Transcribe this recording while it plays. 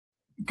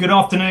Good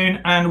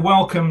afternoon and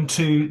welcome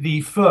to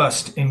the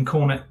first in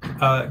Cornet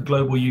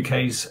Global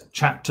UK's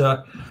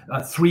chapter,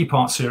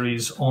 three-part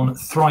series on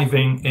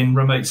thriving in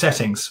remote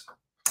settings.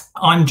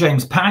 I'm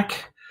James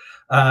Pack,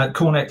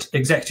 Cornet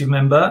executive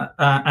member,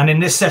 and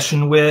in this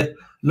session we're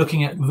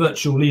looking at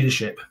virtual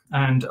leadership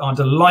and are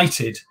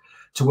delighted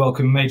to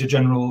welcome Major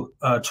General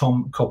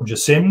Tom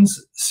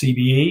Coppinger-Simms,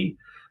 CBE,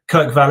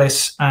 Kirk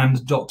Vallis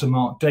and Dr.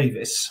 Mark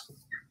Davis.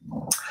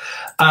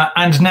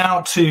 And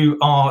now to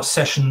our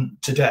session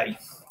today.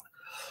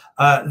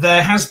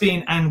 There has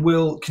been and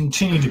will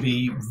continue to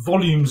be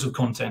volumes of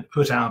content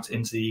put out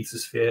into the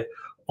ethosphere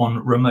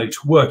on remote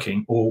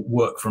working or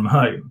work from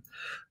home.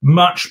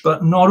 Much,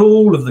 but not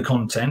all of the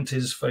content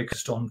is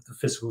focused on the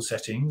physical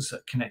settings,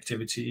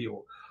 connectivity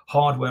or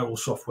hardware or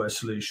software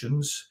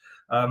solutions,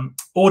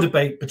 or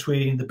debate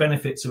between the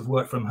benefits of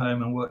work from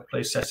home and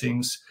workplace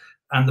settings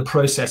and the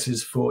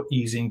processes for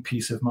easing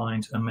peace of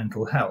mind and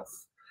mental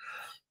health.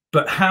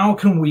 But how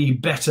can we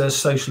better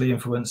socially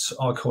influence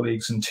our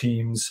colleagues and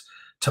teams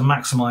to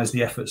maximize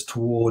the efforts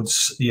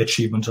towards the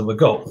achievement of a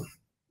goal?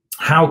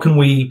 How can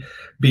we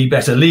be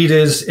better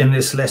leaders in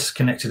this less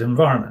connected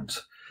environment?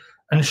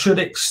 And should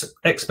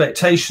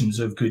expectations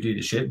of good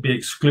leadership be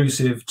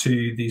exclusive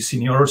to the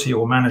seniority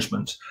or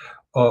management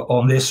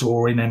on this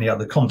or in any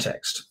other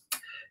context?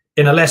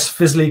 In a less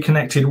physically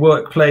connected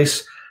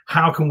workplace,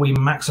 how can we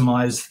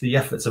maximize the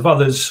efforts of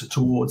others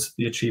towards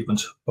the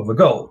achievement of a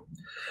goal?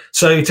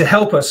 So to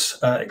help us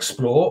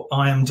explore,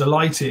 I am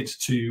delighted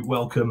to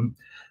welcome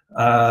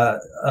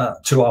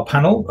to our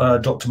panel,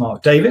 Dr.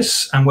 Mark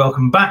Davis, and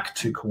welcome back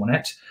to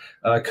Cornet,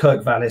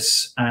 Kirk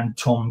Vallis and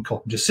Tom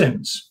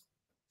Coppinger-Simms.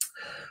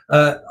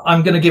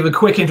 I'm going to give a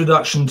quick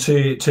introduction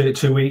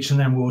to each and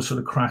then we'll sort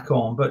of crack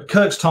on. But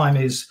Kirk's time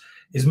is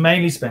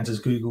mainly spent as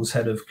Google's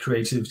head of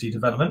creativity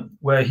development,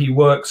 where he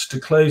works to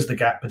close the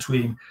gap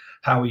between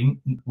how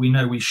we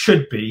know we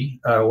should be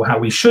or how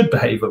we should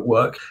behave at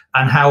work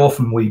and how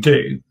often we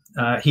do.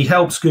 He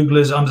helps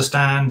Googlers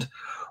understand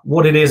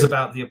what it is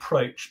about the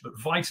approach, but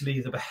vitally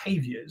the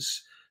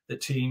behaviors that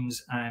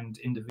teams and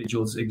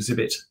individuals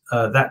exhibit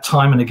that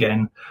time and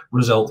again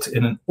result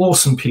in an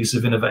awesome piece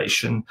of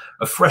innovation,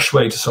 a fresh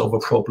way to solve a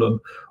problem,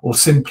 or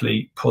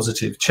simply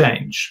positive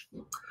change.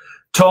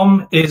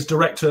 Tom is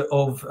Director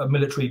of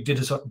Military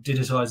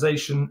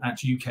Digitisation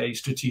at UK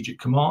Strategic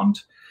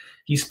Command.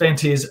 He spent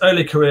his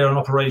early career on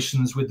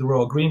operations with the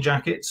Royal Green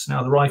Jackets,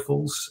 now the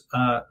Rifles,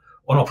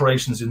 on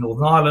operations in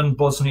Northern Ireland,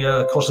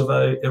 Bosnia,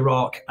 Kosovo,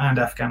 Iraq and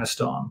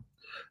Afghanistan,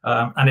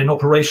 and in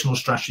operational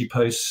strategy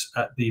posts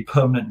at the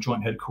Permanent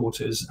Joint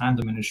Headquarters and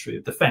the Ministry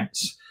of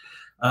Defence.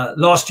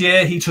 Last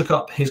year he took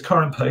up his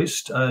current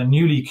post,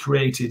 newly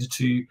created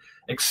to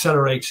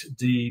accelerate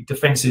the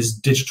Defence's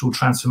digital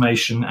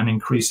transformation and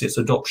increase its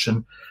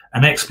adoption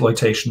and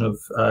exploitation of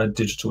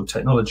digital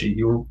technology.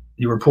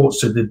 He reports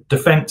to the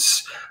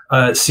Defence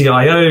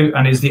CIO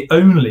and is the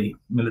only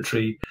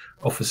military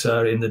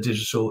officer in the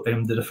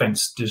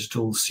Defence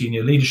Digital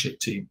Senior Leadership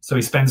Team. So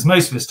he spends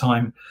most of his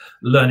time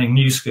learning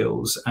new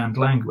skills and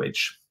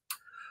language.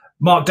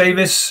 Mark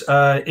Davis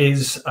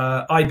is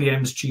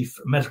IBM's Chief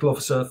Medical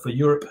Officer for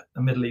Europe,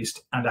 the Middle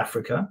East and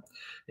Africa.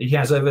 He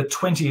has over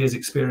 20 years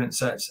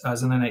experience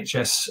as an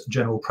NHS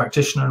general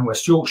practitioner in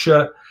West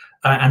Yorkshire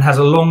and has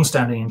a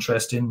long-standing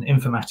interest in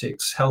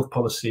informatics, health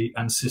policy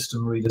and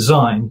system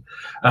redesign.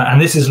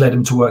 And this has led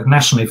him to work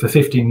nationally for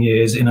 15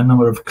 years in a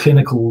number of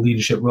clinical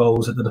leadership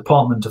roles at the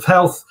Department of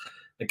Health,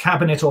 the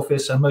Cabinet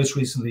Office, and most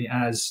recently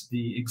as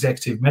the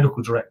Executive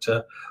Medical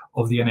Director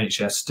of the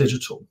NHS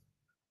Digital.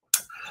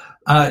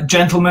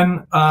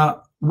 Gentlemen,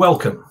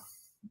 welcome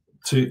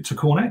to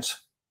Cornet.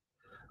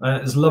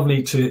 It's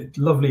lovely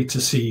to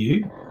see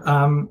you.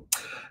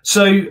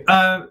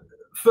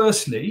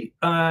 Firstly,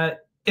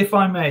 if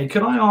I may,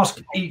 can I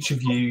ask each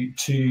of you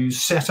to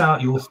set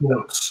out your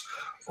thoughts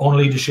on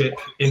leadership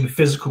in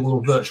physical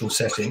or virtual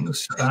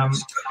settings?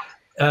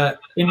 In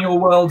your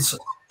worlds,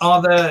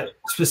 are there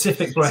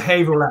specific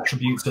behavioural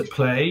attributes at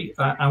play,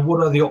 and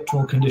what are the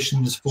optimal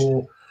conditions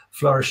for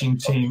flourishing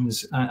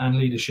teams and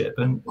leadership?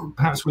 And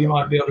perhaps we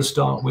might be able to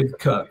start with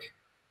Kirk.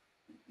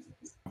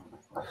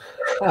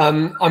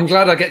 I'm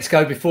glad I get to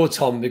go before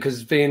Tom,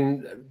 because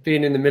being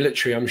in the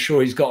military, I'm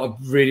sure he's got a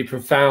really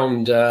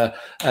profound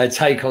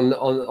take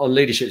on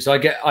leadership. So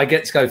I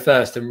get to go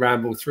first and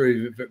ramble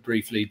through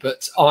briefly.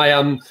 But I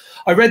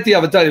read the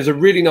other day, there's a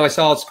really nice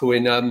article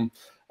in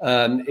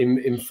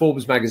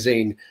Forbes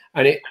magazine,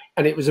 and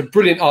it was a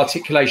brilliant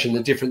articulation,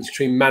 the difference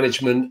between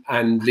management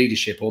and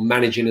leadership, or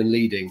managing and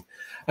leading.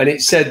 And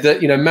it said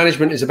that, you know,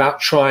 management is about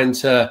trying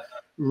to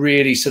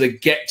really sort of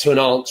get to an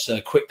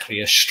answer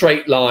quickly, a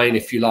straight line,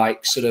 if you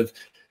like, sort of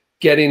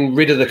getting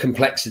rid of the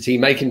complexity,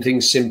 making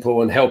things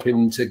simple and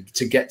helping to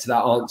get to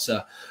that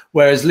answer.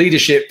 Whereas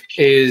leadership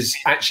is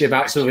actually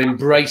about sort of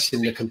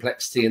embracing the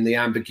complexity and the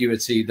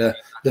ambiguity, the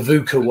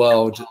VUCA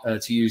world,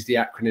 to use the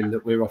acronym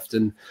that we're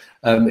often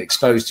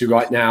exposed to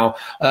right now,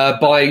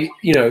 by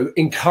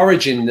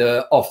encouraging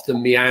the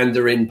often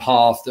meandering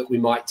path that we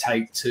might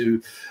take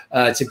to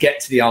get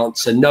to the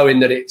answer, knowing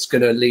that it's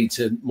going to lead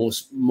to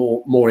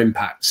more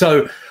impact.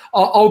 So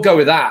I'll go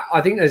with that.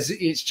 I think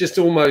it's just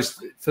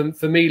almost,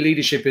 for me,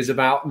 leadership is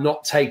about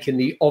not taking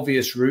the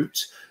obvious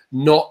route,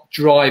 not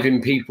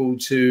driving people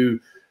to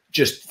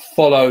just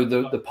follow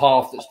the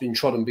path that's been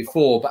trodden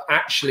before, but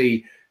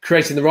actually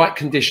creating the right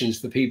conditions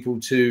for people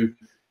to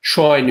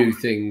try new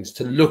things,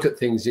 to look at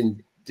things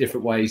in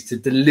different ways, to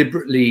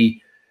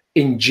deliberately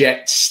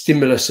inject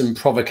stimulus and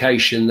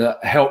provocation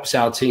that helps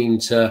our team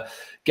to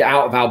get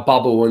out of our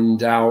bubble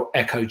and our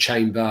echo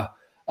chamber,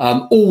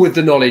 all with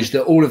the knowledge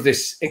that all of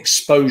this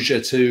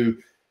exposure to,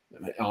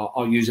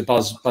 I'll use a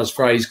buzz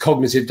phrase,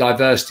 cognitive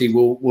diversity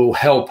will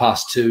help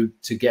us to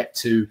get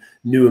to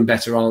new and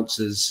better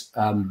answers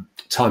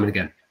time and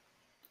again.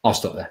 I'll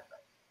stop there.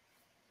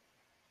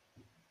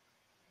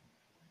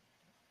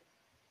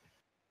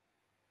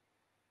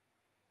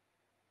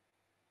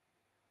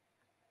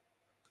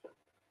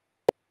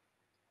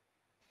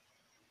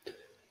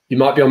 You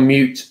might be on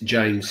mute,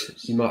 James.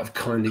 You might have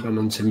kindly gone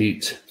onto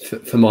mute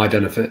for my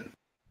benefit.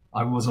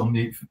 I was on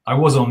mute. I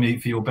was on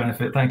mute for your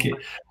benefit. Thank you.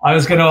 I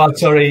was going to ask,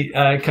 sorry,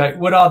 Kirk,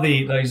 what are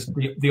the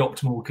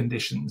optimal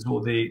conditions,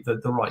 or the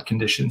right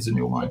conditions in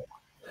your mind?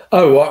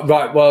 Oh,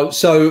 right. Well,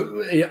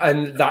 so,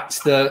 and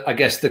that's I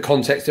guess the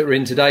context that we're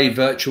in today,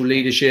 virtual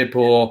leadership,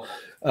 or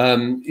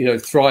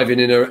thriving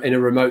in a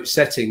remote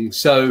setting.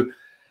 So,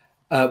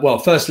 well,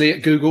 firstly,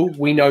 at Google,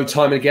 we know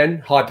time and again,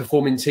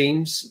 high-performing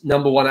teams,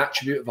 number one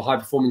attribute of a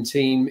high-performing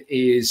team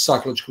is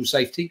psychological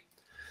safety.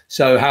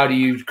 So how do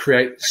you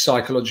create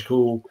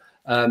psychological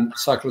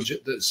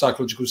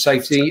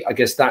safety? I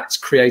guess that's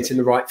creating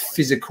the right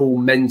physical,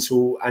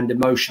 mental, and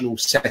emotional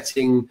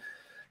setting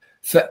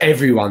for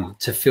everyone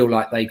to feel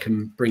like they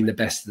can bring the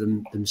best of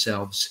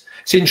themselves.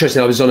 It's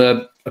interesting. I was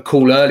on a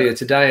call earlier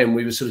today, and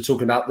we were sort of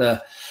talking about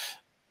the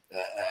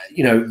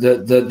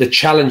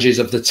challenges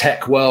of the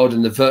tech world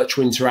and the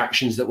virtual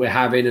interactions that we're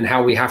having, and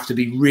how we have to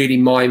be really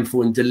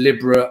mindful and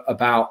deliberate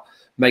about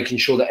making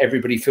sure that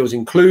everybody feels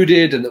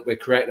included, and that we're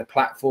creating a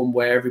platform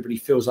where everybody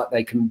feels like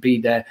they can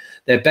be their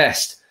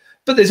best.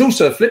 But there's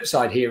also a flip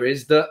side here,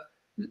 is that,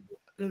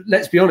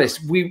 let's be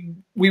honest, we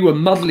were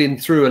muddling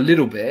through a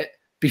little bit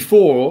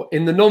before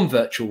in the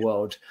non-virtual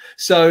world.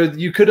 So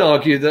you could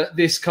argue that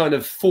this kind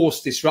of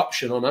forced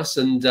disruption on us,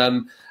 and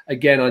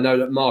again, I know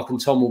that Mark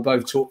and Tom will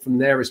both talk from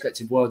their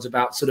respective worlds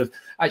about sort of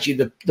actually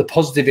the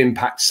positive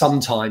impact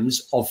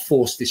sometimes of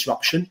forced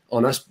disruption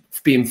on us,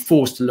 being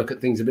forced to look at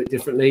things a bit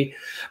differently.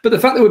 But the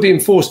fact that we're being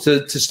forced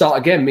to start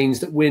again means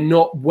that we're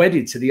not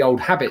wedded to the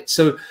old habits.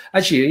 So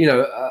actually,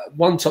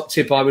 one top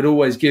tip I would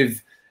always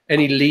give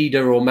any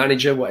leader or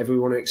manager, whatever we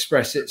want to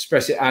express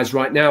it as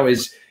right now,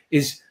 is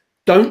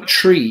don't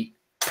treat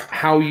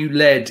how you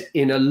led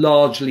in a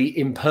largely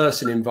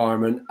in-person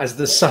environment as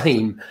the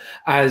same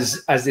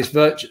as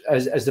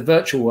the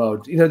virtual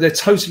world. They're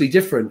totally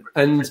different,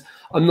 and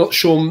I'm not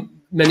sure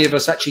many of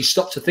us actually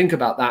stop to think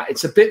about that.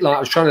 It's a bit like, I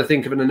was trying to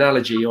think of an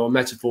analogy or a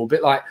metaphor, a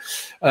bit like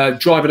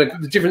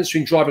the difference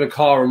between driving a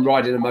car and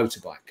riding a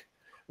motorbike,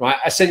 right?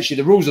 Essentially,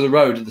 the rules of the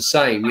road are the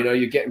same.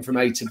 You're getting from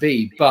A to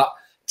B, but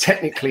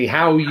technically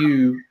how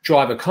you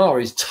drive a car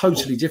is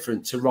totally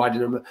different to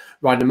riding a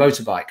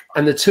motorbike,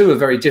 and the two are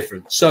very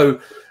different. So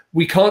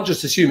we can't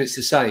just assume it's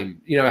the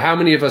same. How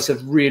many of us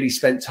have really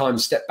spent time,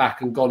 stepped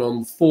back, and gone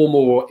on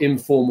formal or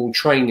informal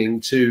training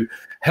to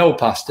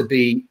help us to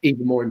be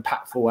even more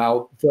impactful?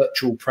 Our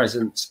virtual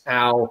presence,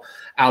 our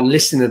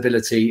listening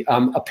ability.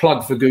 A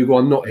plug for Google.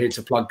 I'm not here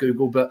to plug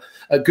Google, but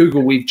at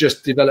Google we've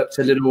just developed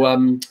a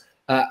little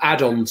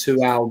add-on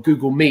to our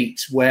Google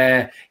Meet,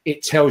 where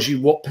it tells you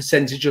what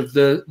percentage of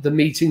the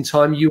meeting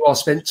time you are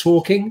spent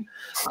talking.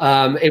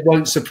 It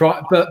won't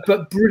surprise,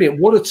 but brilliant.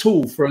 What a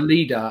tool for a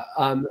leader,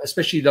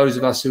 especially those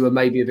of us who are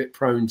maybe a bit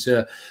prone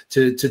to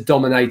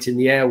dominating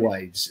the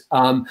airwaves.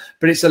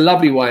 But it's a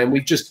lovely way, and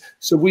we've just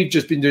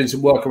been doing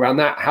some work around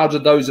that. How do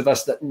those of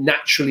us that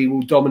naturally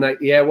will dominate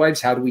the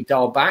airwaves, how do we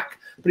dial back?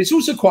 But it's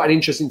also quite an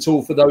interesting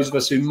tool for those of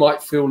us who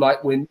might feel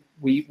like we're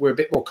a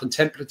bit more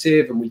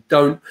contemplative, and we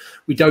don't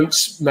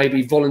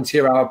maybe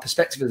volunteer our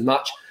perspective as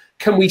much.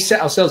 Can we set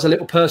ourselves a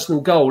little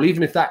personal goal,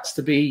 even if that's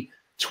to be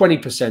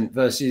 20%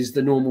 versus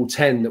the normal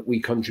 10 that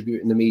we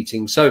contribute in the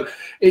meeting? So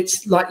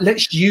it's like,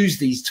 let's use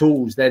these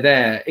tools. They're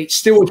there. It's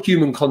still a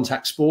human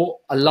contact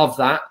sport. I love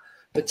that.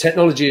 But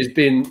technology has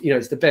been,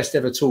 it's the best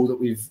ever tool that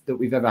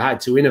we've ever had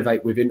to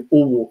innovate with in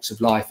all walks of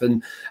life.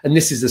 And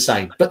this is the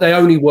same, but they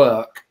only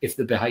work if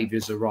the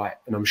behaviors are right.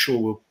 And I'm sure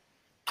we'll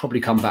probably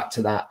come back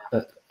to that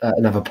at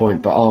another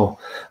point, but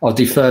I'll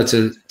defer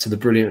to the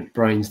brilliant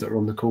brains that are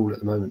on the call at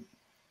the moment.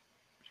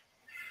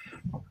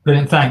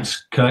 Brilliant.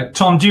 Thanks, Kirk.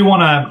 Tom, do you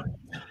want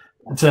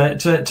to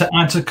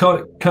add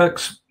to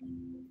Kirk's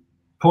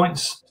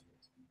points?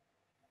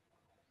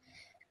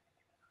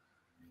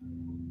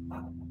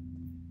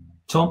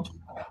 Tom?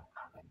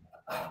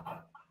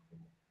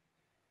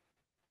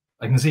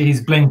 I can see he's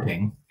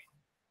blinking.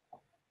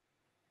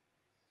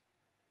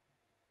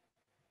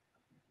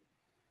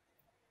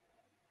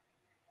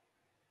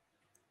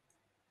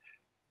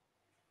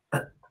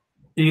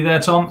 Are you there,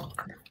 Tom?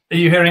 Are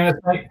you hearing us,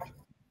 mate?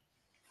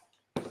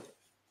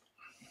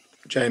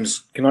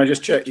 James, can I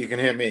just check you can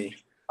hear me?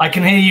 I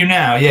can hear you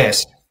now,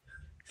 yes.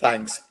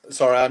 Thanks.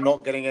 Sorry, I'm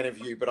not getting any of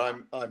you, but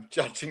I'm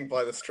judging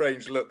by the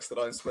strange looks that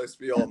I'm supposed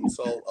to be on,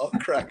 so I'll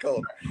crack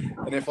on.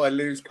 And if I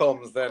lose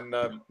comms, then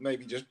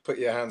maybe just put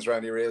your hands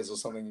around your ears or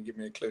something and give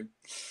me a clue.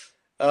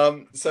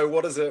 So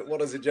what does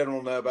a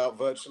general know about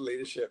virtual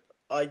leadership?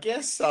 I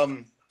guess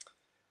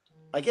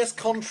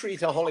contrary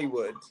to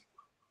Hollywood,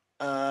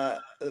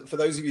 for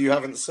those of you who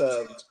haven't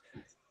served,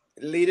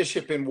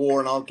 leadership in war,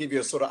 and I'll give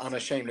you a sort of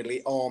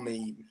unashamedly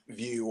army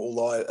view,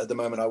 although at the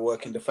moment I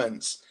work in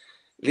defense.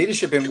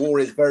 Leadership in war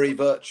is very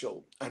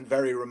virtual and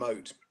very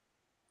remote.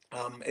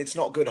 It's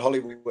not good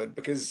Hollywood,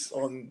 because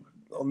on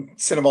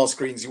cinema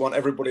screens, you want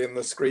everybody on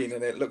the screen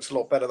and it looks a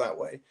lot better that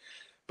way.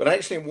 But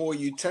actually in war,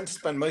 you tend to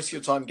spend most of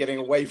your time getting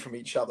away from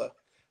each other.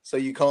 So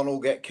you can't all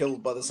get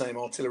killed by the same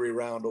artillery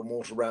round or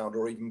mortar round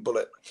or even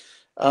bullet.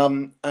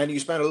 And you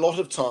spend a lot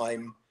of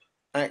time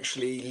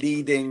actually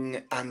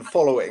leading and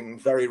following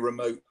very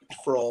remote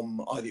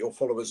from either your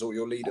followers or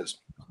your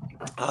leaders.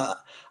 I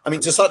mean,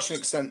 to such an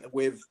extent that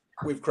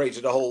we've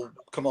created a whole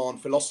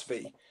command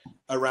philosophy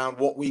around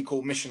what we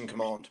call mission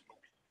command.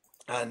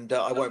 And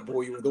I won't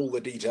bore you with all the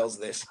details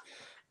of this,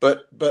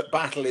 but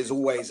battle is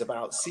always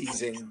about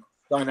seizing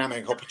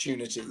dynamic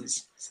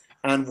opportunities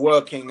and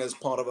working as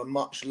part of a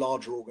much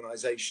larger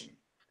organization,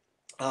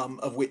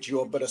 of which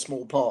you're but a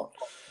small part.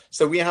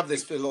 So we have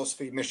this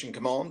philosophy, mission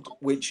command,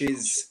 which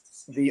is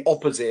the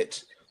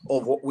opposite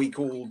of what we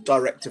call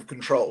directive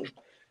control.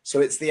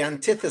 So it's the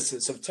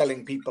antithesis of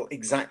telling people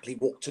exactly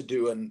what to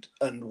do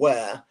and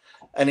where,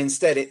 and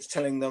instead it's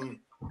telling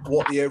them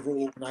what the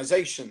overall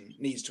organization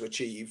needs to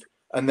achieve,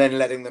 and then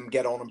letting them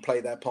get on and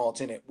play their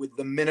part in it with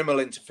the minimal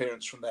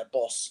interference from their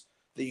boss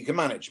that you can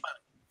manage.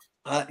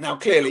 Now,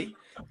 clearly,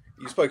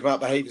 you spoke about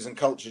behaviors and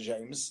culture,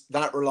 James.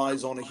 That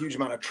relies on a huge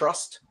amount of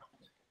trust.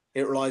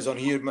 It relies on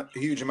a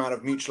huge amount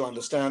of mutual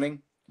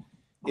understanding.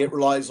 It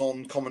relies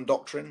on common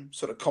doctrine,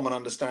 sort of common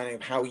understanding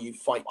of how you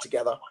fight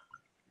together.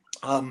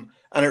 And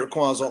it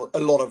requires a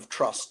lot of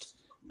trust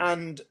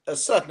and a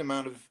certain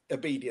amount of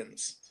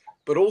obedience,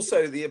 but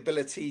also the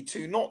ability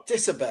to not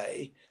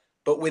disobey,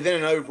 but within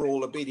an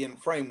overall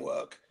obedient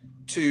framework,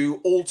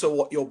 to alter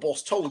what your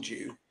boss told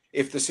you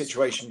if the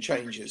situation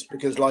changes.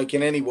 Because like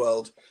in any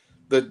world,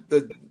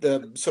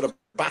 the sort of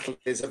battle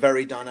is a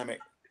very dynamic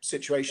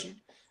situation,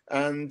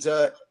 and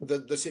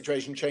the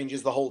situation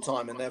changes the whole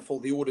time, and therefore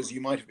the orders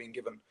you might have been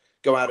given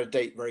go out of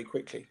date very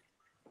quickly.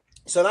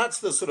 So that's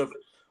the sort of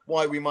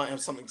why we might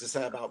have something to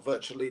say about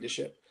virtual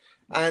leadership.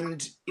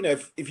 And, you know,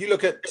 if you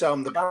look at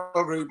the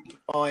battle group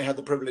I had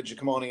the privilege of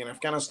commanding in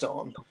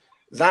Afghanistan,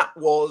 that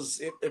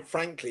was,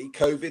 frankly,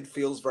 COVID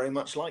feels very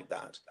much like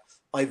that.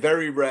 I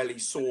very rarely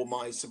saw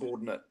my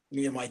subordinate,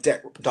 my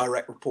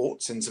direct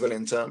reports in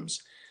civilian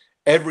terms.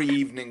 Every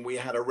evening we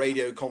had a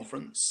radio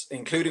conference,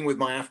 including with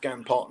my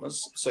Afghan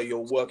partners. So you're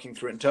working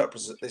through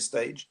interpreters at this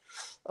stage,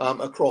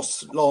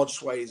 across large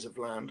swathes of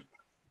land,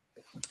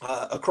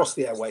 across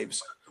the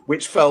airwaves,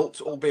 which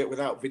felt, albeit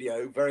without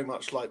video, very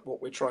much like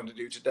what we're trying to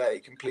do today,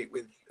 complete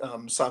with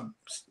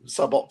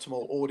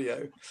suboptimal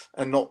audio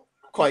and not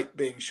quite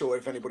being sure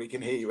if anybody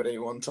can hear you at any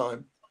one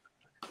time.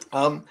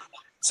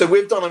 So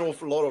we've done an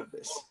awful lot of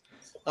this.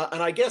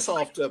 And I guess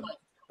after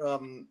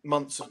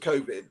months of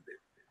COVID,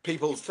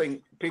 people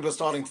are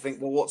starting to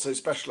think, well, what's so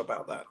special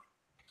about that?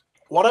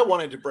 What I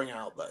wanted to bring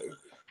out, though,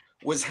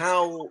 was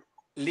how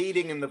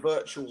leading in the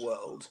virtual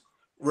world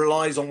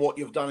relies on what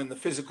you've done in the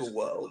physical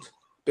world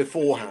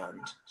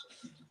beforehand,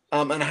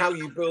 and how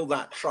you build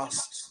that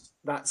trust,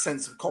 that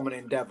sense of common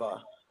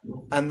endeavor,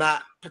 and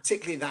that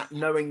particularly that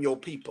knowing your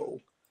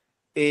people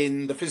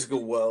in the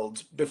physical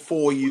world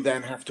before you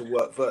then have to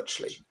work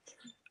virtually.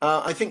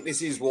 I think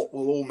this is what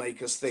will all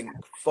make us think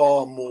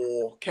far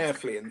more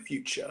carefully in the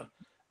future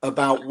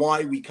about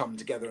why we come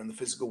together in the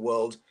physical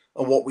world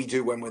and what we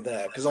do when we're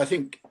there. Because I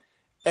think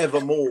ever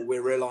more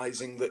we're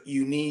realizing that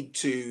you need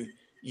to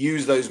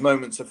use those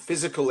moments of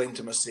physical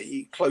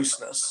intimacy,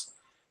 closeness,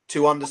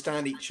 to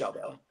understand each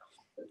other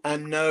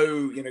and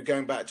know,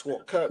 going back to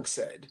what Kirk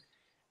said,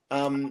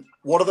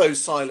 what are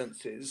those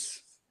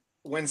silences?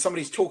 When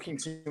somebody's talking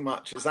too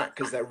much, is that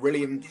because they're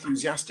really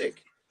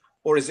enthusiastic,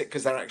 or is it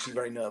because they're actually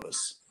very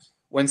nervous?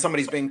 When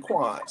somebody's being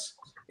quiet,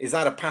 is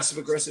that a passive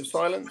aggressive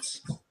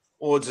silence,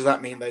 or does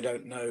that mean they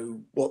don't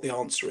know what the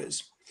answer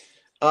is?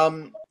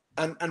 And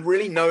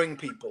really knowing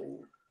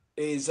people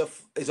is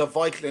a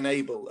vital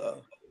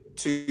enabler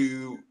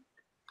to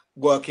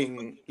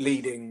working,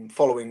 leading,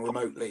 following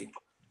remotely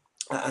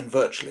and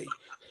virtually.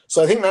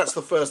 So I think that's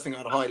the first thing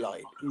I'd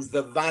highlight, is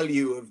the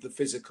value of the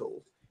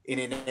physical in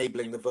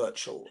enabling the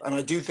virtual. And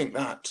I do think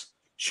that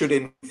should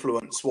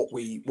influence what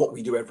we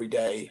do every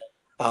day,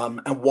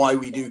 and why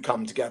we do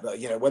come together,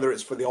 whether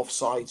it's for the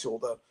offsite or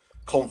the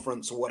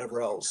conference or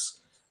whatever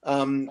else,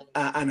 and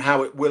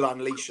how it will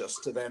unleash us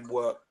to then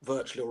work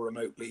virtually or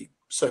remotely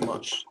so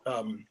much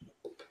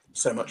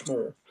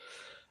more.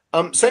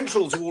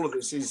 Central to all of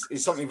this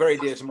is something very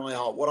dear to my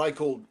heart, what I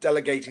call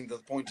delegating to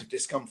the point of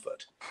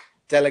discomfort.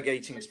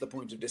 delegating to the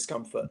point of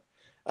discomfort.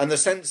 And the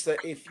sense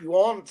that if you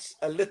aren't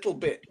a little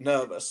bit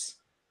nervous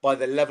by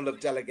the level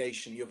of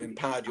delegation you've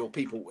empowered your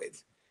people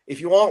with,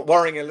 if you aren't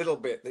worrying a little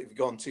bit that you've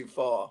gone too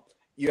far,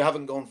 you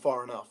haven't gone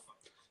far enough.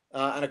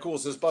 And of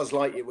course, as Buzz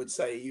Lightyear would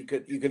say, you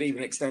could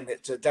even extend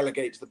it to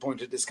delegate to the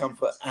point of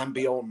discomfort and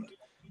beyond,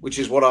 which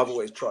is what I've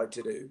always tried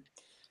to do.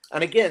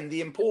 And again,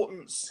 the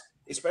importance,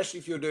 especially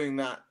if you're doing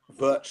that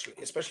virtually,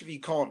 especially if you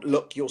can't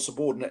look your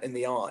subordinate in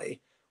the eye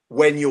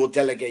when you're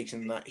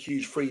delegating that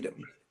huge freedom,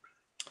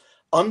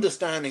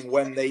 understanding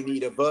when they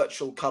need a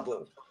virtual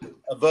cuddle,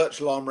 a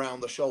virtual arm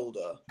around the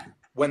shoulder,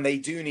 when they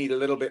do need a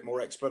little bit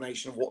more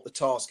explanation of what the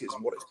task is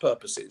and what its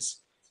purpose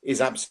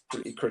is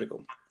absolutely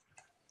critical.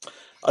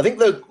 I think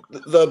the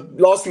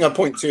last thing I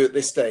point to at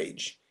this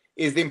stage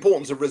is the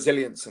importance of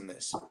resilience in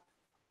this.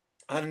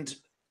 And,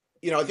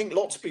 you know, I think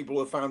lots of people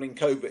have found in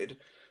COVID,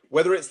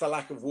 whether it's the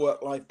lack of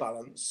work-life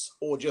balance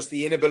or just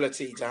the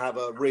inability to have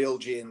a real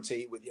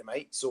G&T with your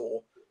mates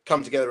or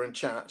come together and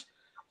chat,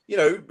 you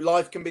know,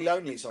 life can be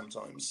lonely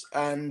sometimes.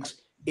 And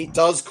it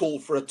does call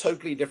for a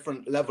totally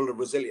different level of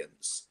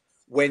resilience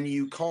when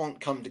you can't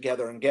come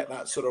together and get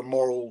that sort of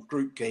moral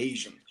group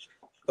cohesion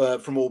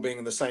from all being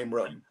in the same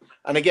room.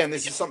 And again,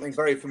 this is something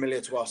very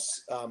familiar to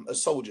us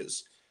as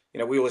soldiers. You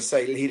know, we always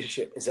say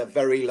leadership is a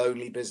very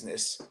lonely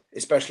business,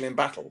 especially in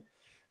battle,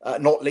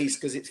 not least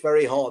because it's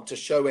very hard to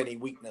show any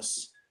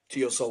weakness to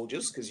your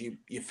soldiers because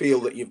you feel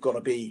that you've got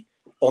to be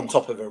on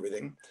top of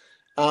everything.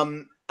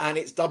 And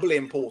it's doubly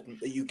important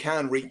that you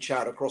can reach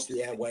out across the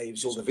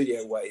airwaves or the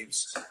video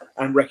waves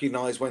and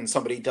recognize when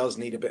somebody does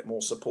need a bit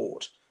more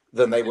support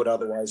than they would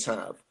otherwise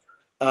have,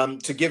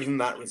 to give them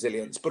that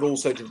resilience, but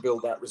also to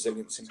build that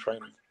resilience in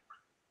training.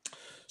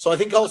 So I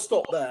think I'll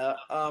stop there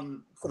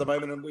for the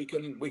moment, and we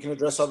can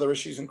address other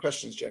issues and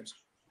questions, James.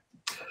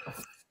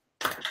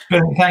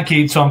 Good. Thank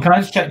you, Tom. Can I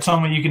just check,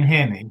 Tom, whether you can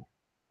hear me?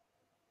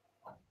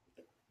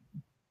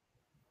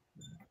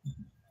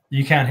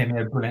 You can hear me.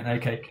 Oh, brilliant.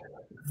 Okay.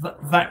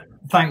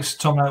 Thanks,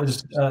 Tom. That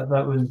was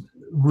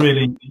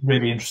really,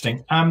 really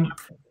interesting.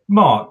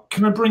 Mark,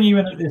 can I bring you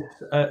in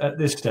at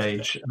this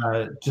stage,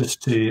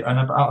 just to? And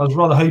I was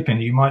rather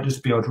hoping you might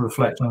just be able to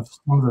reflect on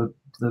some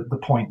of the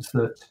points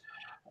that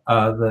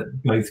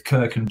both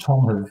Kirk and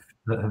Tom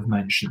have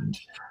mentioned.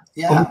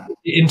 Yeah.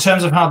 In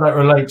terms of how that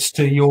relates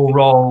to your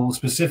role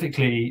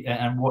specifically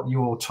and what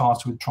you're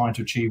tasked with trying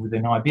to achieve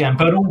within IBM,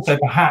 but also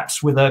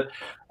perhaps with a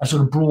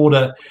sort of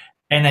broader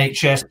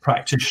NHS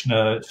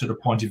practitioner sort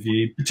of point of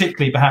view,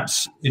 particularly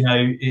perhaps, you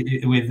know,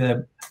 with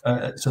a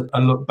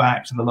look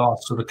back to the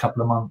last sort of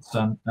couple of months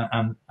and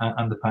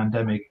the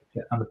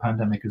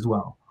pandemic as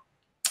well.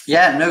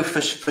 Yeah, no,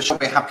 for sure,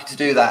 we're happy to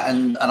do that,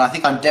 and I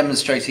think I'm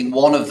demonstrating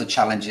one of the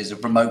challenges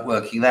of remote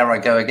working. There I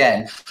go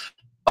again.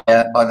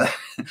 By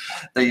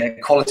the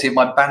quality of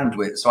my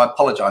bandwidth, so I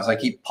apologise. I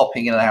keep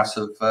popping in and out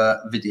of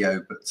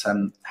video, but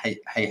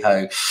hey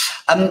ho.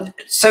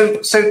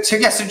 So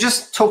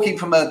just talking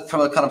from a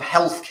kind of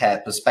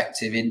healthcare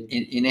perspective,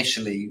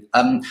 initially,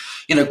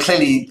 you know,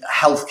 clearly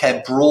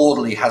healthcare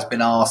broadly has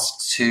been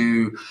asked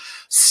to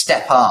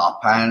step up,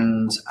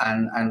 and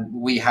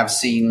we have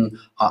seen,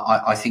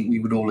 I think we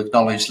would all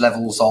acknowledge,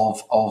 levels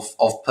of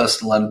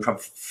personal and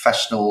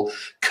professional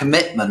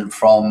commitment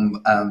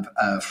from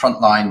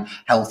frontline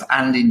health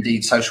and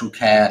indeed social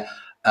care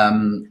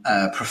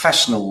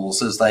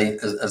professionals as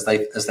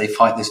they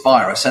fight this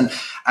virus, and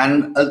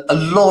a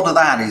lot of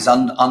that is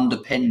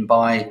underpinned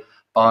by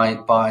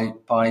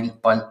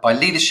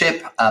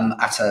leadership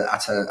at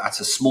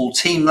a small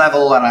team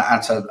level and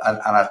at a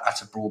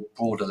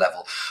broader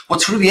level.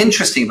 What's really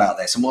interesting about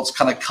this, and what's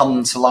kind of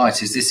come to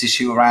light, is this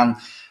issue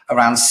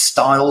around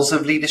styles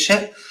of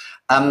leadership.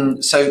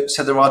 So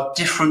there are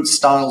different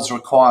styles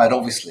required,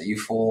 obviously,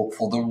 for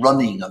the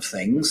running of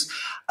things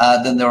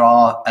than there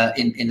are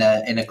in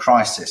a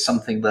crisis.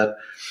 Something that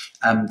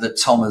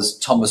Tom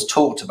has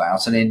talked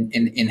about, and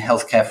in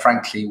healthcare,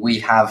 frankly, we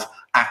have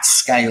at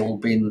scale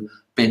been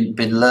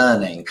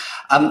learning,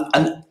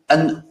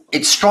 and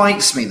it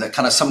strikes me that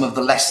kind of some of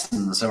the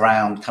lessons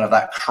around kind of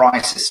that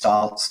crisis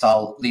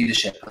style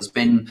leadership has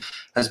been,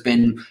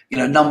 you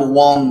know, number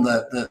one,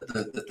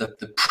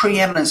 the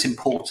preeminent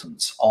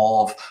importance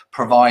of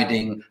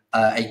providing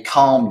a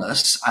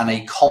calmness and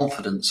a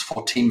confidence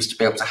for teams to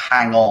be able to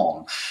hang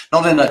on,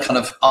 not in a kind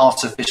of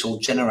artificial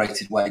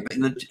generated way, but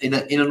in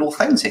an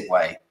authentic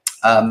way.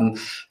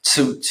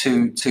 To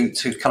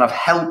kind of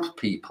help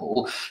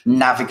people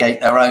navigate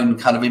their own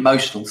kind of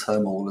emotional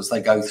turmoil as they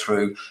go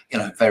through, you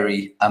know,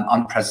 very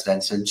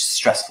unprecedented and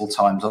stressful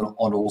times on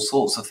all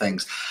sorts of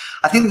things.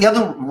 I think the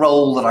other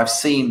role that I've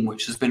seen,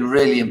 which has been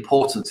really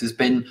important, has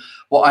been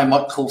what I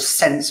might call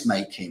sense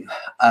making.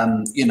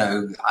 You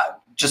know,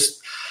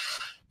 just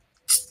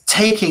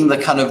taking the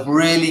kind of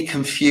really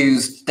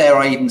confused, dare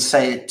I even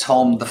say it,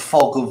 Tom, the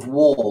fog of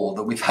war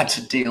that we've had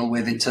to deal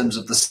with in terms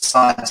of the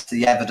science,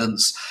 the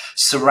evidence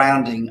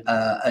surrounding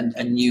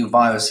a new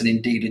virus and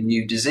indeed a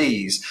new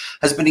disease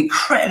has been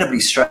incredibly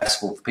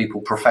stressful for people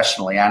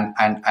professionally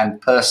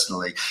and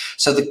personally.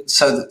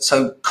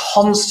 So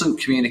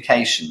constant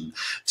communication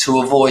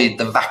to avoid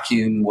the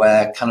vacuum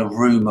where kind of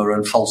rumor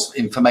and false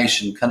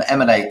information can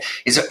emanate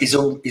is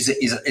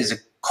a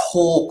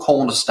core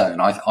cornerstone,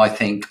 I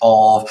think,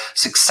 of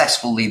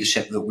successful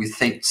leadership that we've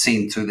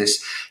seen through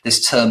this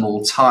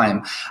turmoil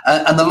time.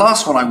 And the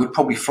last one I would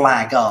probably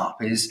flag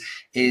up is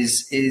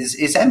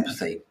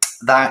empathy.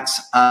 That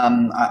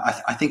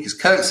I think, as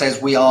Kirk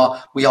says, we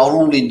are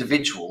all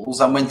individuals,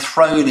 and when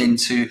thrown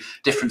into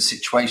different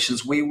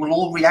situations, we will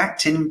all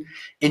react in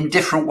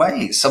different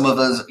ways. Some of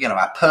us,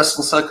 our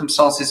personal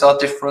circumstances are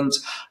different,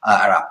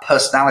 our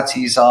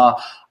personalities are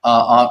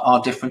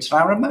different,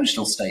 and our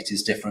emotional state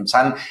is different,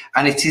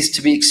 and it is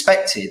to be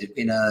expected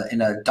in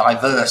a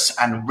diverse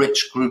and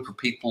rich group of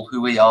people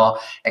who we are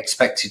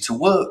expected to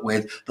work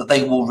with, that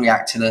they will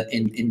react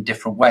in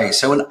different ways.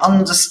 So an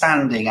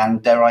understanding,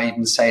 and dare I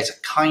even say it, a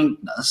kindness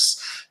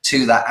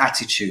to that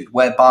attitude,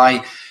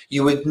 whereby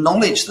you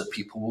acknowledge that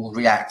people will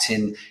react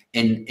in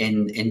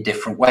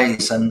different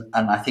ways. And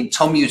I think,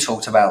 Tom, you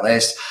talked about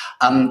this,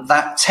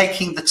 that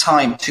taking the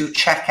time to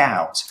check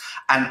out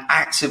and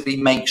actively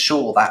make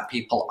sure that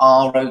people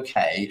are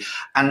okay,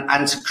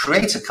 and to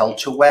create a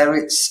culture where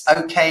it's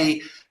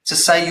okay to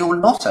say you're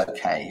not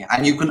okay,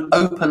 and you can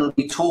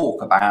openly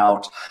talk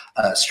about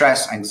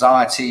stress,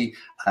 anxiety,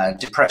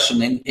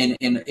 depression in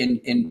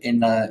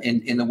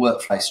the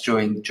workplace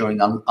during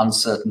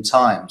uncertain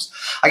times.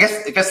 I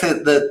guess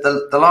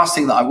the last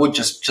thing that I would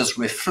just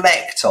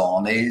reflect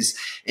on is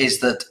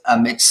that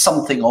it's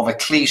something of a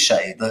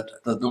cliche that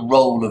the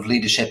role of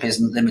leadership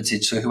isn't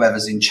limited to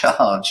whoever's in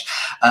charge,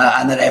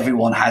 and that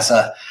everyone has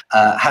a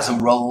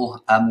role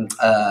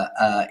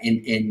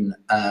in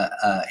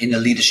a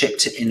leadership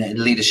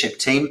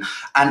team.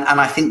 And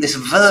I think this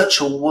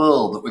virtual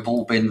world that we've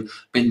all been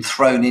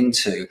thrown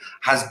into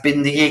has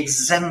been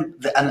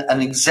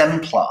an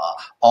exemplar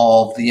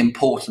of the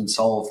importance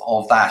of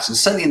that. And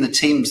certainly in the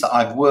teams that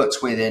I've worked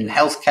with in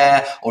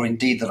healthcare, or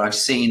indeed that I've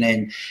seen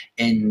in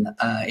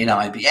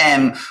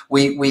IBM,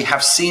 we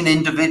have seen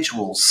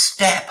individuals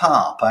step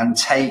up and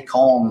take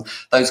on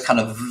those kind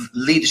of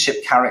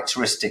leadership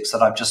characteristics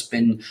that I've just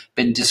been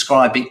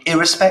describing,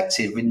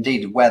 irrespective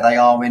indeed of where they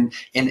are in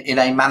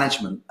a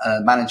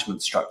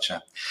management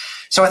structure.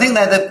 So I think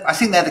they're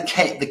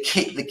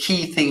the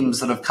key themes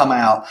that have come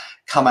out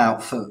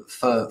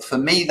for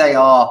me. They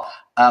are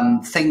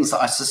things that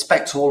I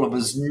suspect all of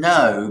us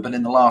know, but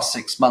in the last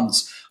 6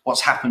 months, what's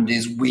happened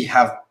is we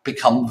have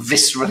become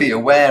viscerally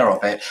aware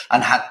of it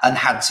and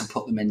had to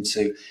put them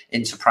into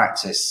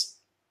practice.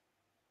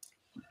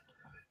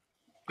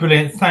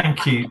 Brilliant,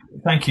 thank you,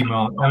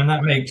 Mark. I mean,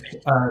 that makes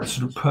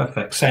sort of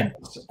perfect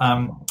sense.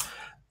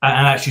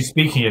 And actually,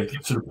 speaking of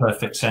sort of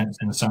perfect sense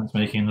in the sense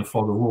making in the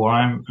fog of war,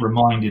 I'm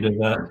reminded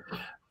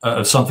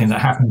of something that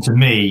happened to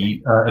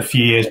me a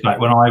few years back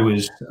when I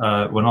was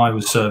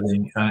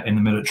serving in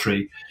the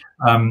military.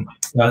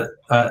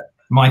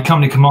 My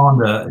company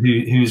commander,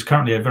 who is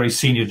currently a very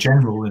senior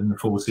general in the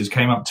forces,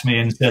 came up to me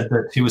and said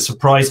that he was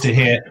surprised to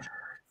hear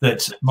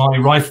that my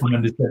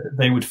riflemen had said that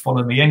they would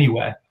follow me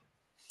anywhere.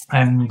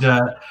 And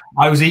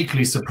I was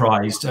equally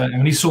surprised. And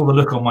when he saw the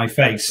look on my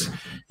face,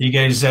 he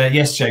goes,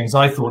 yes, James,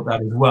 I thought that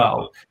as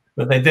well.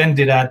 But they then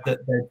did add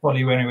that they'd follow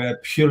you anywhere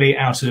purely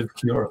out of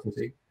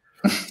curiosity.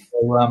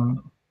 So,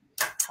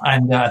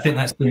 and I think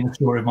that's been the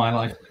story of my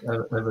life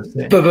ever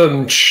since.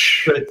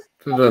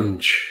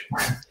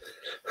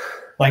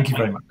 Thank you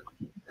very much.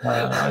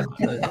 I'm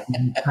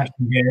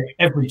here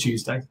every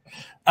Tuesday.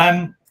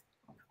 Coming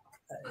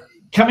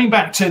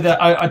back to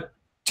I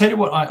tell you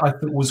what I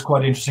thought was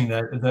quite interesting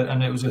there,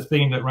 and it was a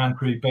theme that ran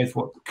through both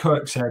what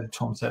Kirk said,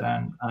 Tom said,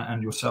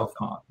 and yourself,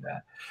 Mark. There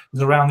it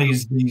was around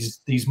these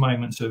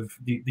moments of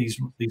these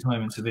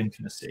moments of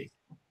intimacy,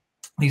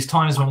 these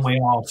times when we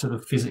are sort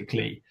of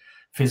physically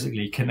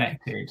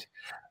connected.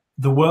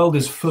 The world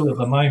is full of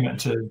the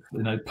moment of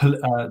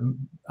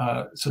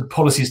sort of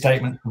policy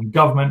statements from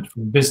government,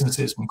 from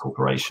businesses, from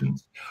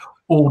corporations,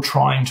 all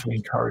trying to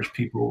encourage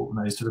people,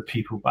 sort of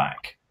people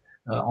back.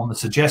 On the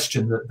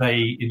suggestion that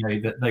they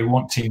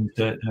want teams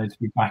to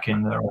be back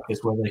in their office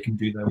where they can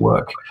do their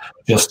work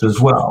just as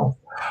well.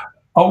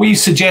 Are we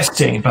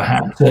suggesting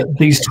perhaps that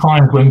these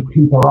times when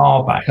people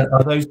are back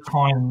are those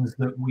times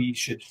that we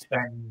should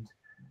spend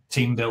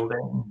team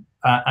building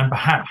and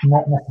perhaps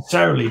not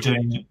necessarily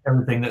doing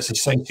everything that's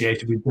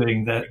associated with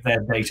doing their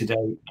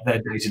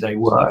day-to-day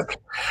work?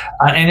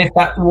 And if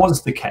that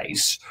was the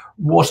case,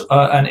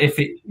 and if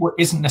it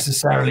isn't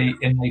necessarily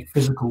in a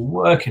physical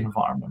work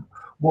environment,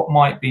 what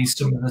might be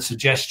some of the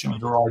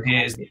suggestions or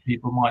ideas that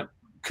people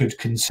could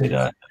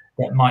consider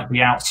that might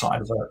be outside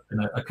of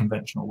a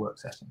conventional work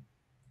setting?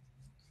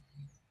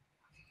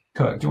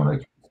 Kirk, do you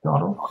want to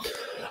start off?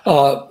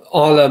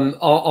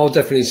 I'll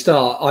definitely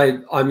start.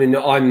 I mean,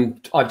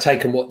 I've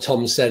taken what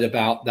Tom said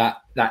about that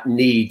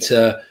need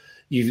to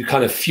you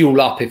kind of fuel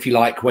up, if you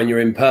like, when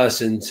you're in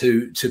person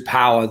to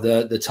power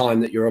the time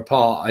that you're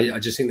apart. I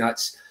just think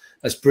that's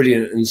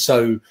brilliant and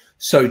so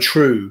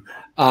true.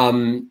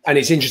 And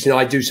it's interesting.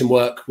 I do some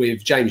work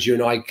with James. You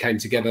and I came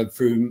together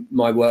through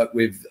my work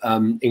with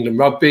England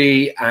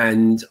Rugby,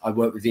 and I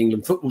work with the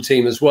England football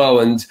team as well,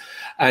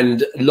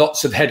 and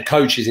lots of head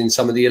coaches in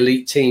some of the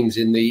elite teams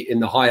in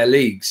the higher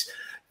leagues.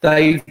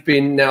 They've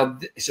been, now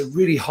it's a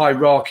really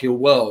hierarchical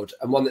world,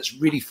 and one that's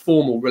really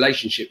formal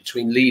relationship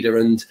between leader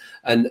and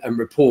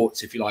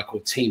reports, if you like, or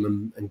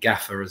team and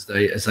gaffer as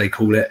they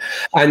call it.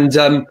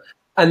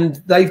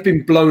 And they've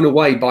been blown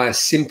away by a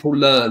simple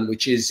learn,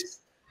 which is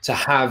to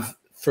have,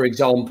 for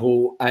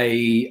example,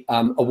 a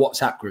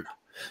WhatsApp group.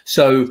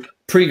 So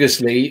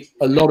previously,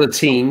 a lot of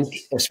teams,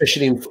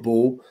 especially in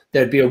football,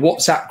 there'd be a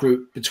WhatsApp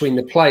group between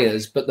the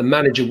players, but the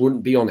manager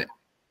wouldn't be on it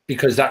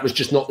because that was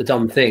just not the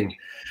done thing.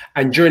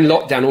 And during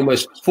lockdown,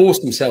 almost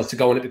forced themselves to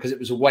go on it because it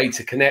was a way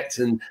to connect,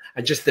 and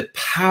just the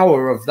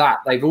power of that.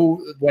 They've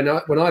all, when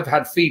I've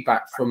had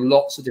feedback from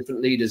lots of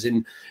different leaders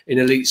in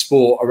elite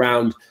sport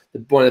around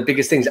one of the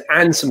biggest things,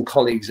 and some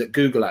colleagues at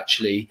Google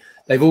actually,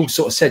 they've all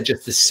sort of said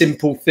just the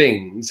simple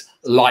things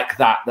like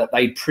that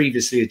they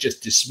previously had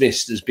just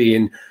dismissed as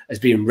being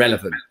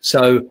relevant.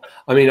 So,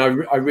 I mean, I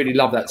really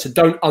love that. So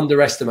don't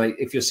underestimate,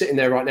 if you're sitting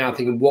there right now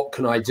thinking, what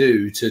can I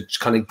do to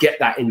kind of get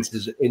that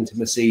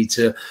intimacy,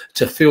 to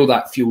fill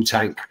that fuel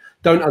tank?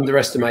 Don't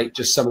underestimate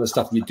just some of the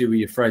stuff you do with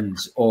your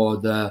friends, or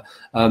the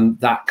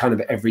that kind of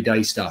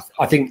everyday stuff.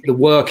 I think the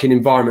working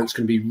environment's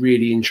going to be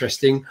really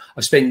interesting.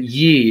 I've spent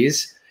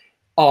years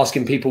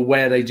asking people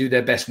where they do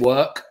their best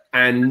work,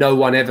 and no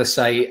one ever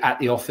say at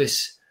the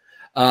office.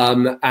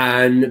 But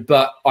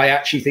I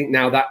actually think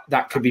now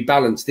that could be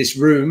balanced. This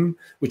room,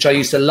 which I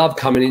used to love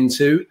coming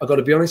into, I've got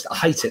to be honest, I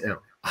hate it now.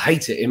 I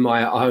hate it in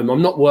my home.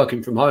 I'm not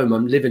working from home.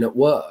 I'm living at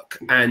work,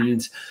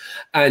 and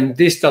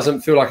this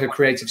doesn't feel like a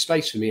creative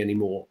space for me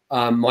anymore.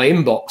 My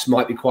inbox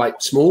might be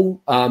quite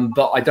small,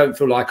 but I don't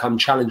feel like I'm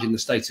challenging the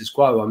status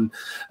quo.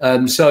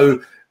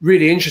 So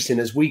really interesting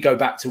as we go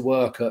back to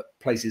work at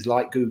places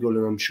like Google,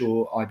 and I'm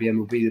sure IBM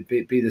will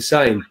be the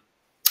same.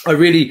 I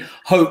really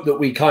hope that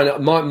we kind of,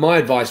 my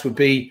advice would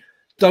be,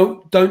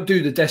 don't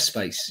do the desk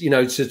space,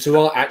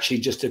 to actually,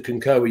 just to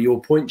concur with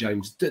your point,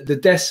 James, the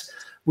desk,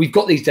 we've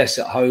got these desks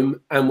at home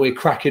and we're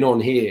cracking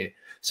on here.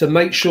 So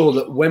make sure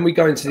that when we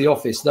go into the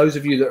office, those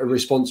of you that are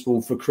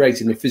responsible for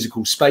creating the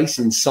physical space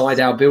inside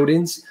our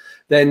buildings,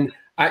 then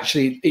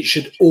actually it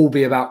should all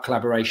be about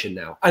collaboration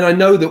now. And I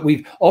know that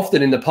we've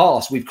often in the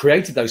past, we've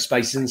created those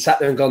spaces and sat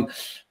there and gone,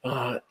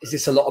 is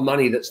this a lot of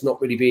money that's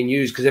not really being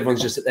used because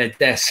everyone's just at their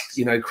desk,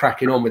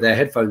 cracking on with their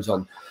headphones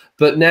on.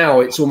 But now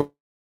it's almost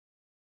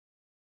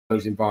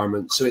those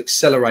environments. So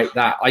accelerate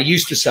that. I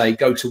used to say,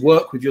 go to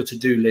work with your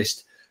to-do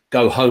list,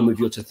 go home with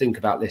your to think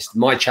about list.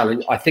 My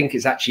challenge, I think,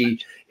 is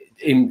actually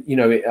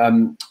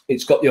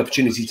it's got the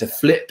opportunity to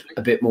flip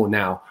a bit more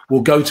now.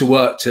 We'll go to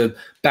work to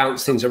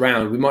bounce things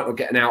around. We might not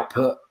get an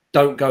output.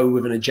 Don't go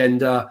with an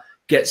agenda.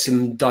 Get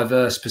some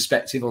diverse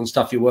perspective on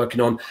stuff you're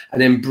working on,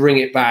 and then bring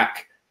it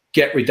back.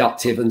 Get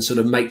reductive and sort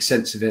of make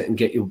sense of it, and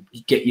get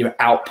your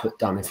output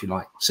done, if you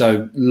like.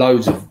 So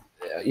loads of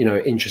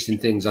interesting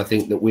things I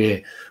think that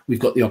we've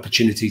got the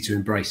opportunity to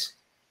embrace.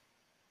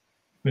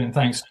 Brilliant,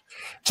 thanks,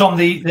 Tom.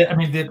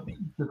 The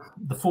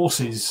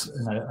forces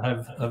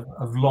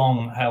have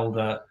long held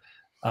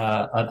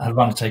have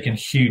undertaken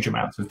huge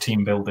amounts of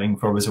team building,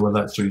 for obviously whether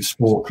that's through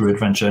sport, through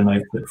adventure,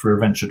 and for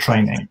adventure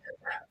training.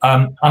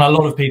 And a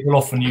lot of people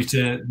often used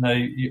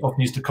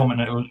to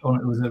comment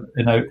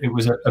it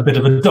was a bit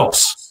of a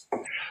DOS.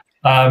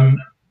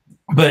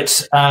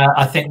 But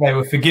I think they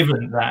were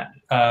forgiven that,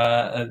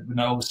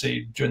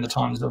 obviously during the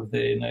times of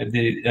in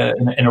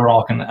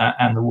Iraq and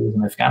the wars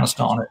in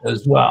Afghanistan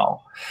as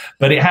well.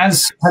 But it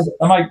has,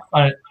 and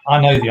I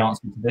know the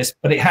answer to this,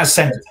 but it has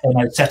set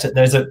it.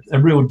 There's a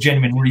real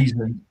genuine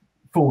reason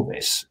for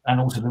this, and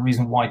also the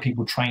reason why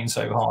people train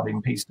so hard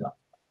in peacetime.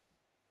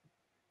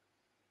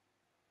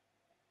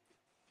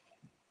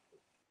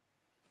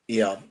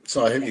 Yeah,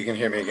 so I hope you can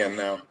hear me again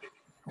now.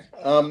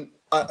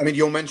 I mean,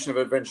 your mention of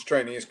adventure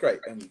training is great,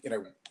 and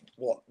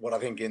what I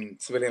think in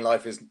civilian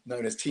life is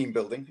known as team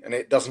building, and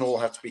it doesn't all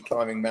have to be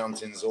climbing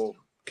mountains or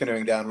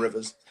canoeing down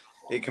rivers.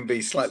 It can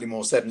be slightly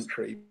more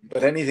sedentary,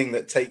 but anything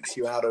that takes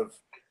you out of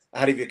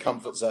your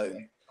comfort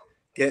zone,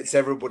 gets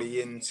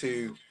everybody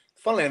into,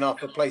 funnily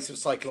enough, a place of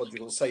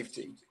psychological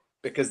safety,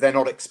 because they're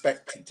not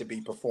expected to be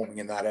performing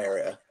in that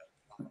area.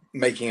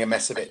 Making a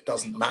mess of it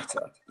doesn't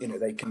matter.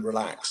 They can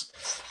relax.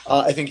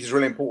 I think is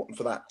really important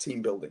for that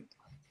team building.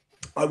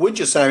 I would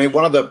just say, I mean,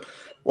 one of the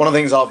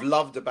things I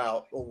loved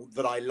about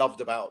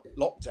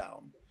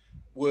lockdown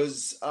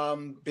was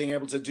being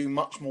able to do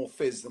much more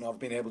phys than I've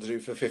been able to do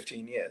for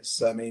 15 years.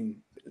 So, I mean,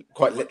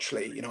 quite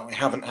literally, I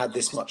haven't had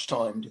this much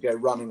time to go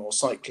running or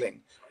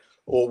cycling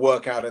or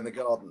work out in the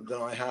garden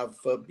than I have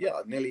for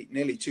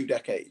nearly 2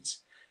 decades.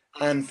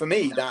 And for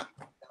me,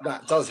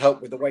 that does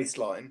help with the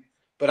waistline,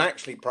 but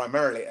actually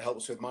primarily it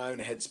helps with my own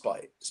head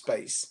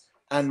space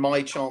and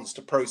my chance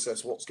to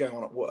process what's going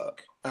on at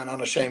work. And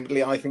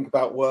unashamedly, I think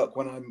about work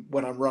when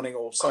I'm running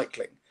or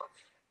cycling.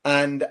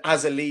 And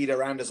as a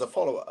leader and as a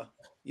follower,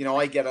 you know,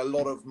 I get a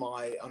lot of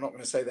my, I'm not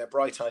going to say they're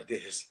bright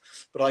ideas,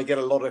 but I get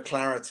a lot of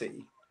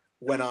clarity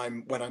when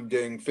I'm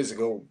doing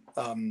physical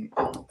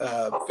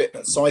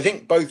fitness. So I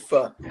think both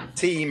for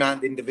team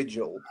and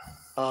individual,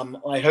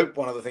 I hope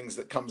one of the things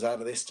that comes out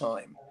of this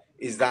time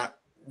is that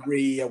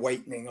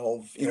reawakening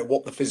of, you know,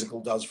 what the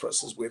physical does for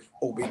us, as we've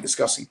all been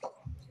discussing.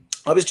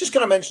 I was just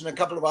going to mention a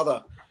couple of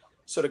other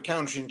sort of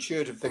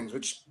counterintuitive things,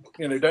 which,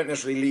 you know, don't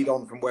necessarily lead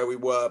on from where we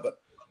were,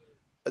 but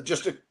it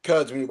just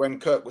occurred to me when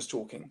Kirk was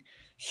talking.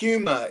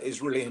 Humor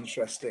is really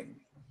interesting.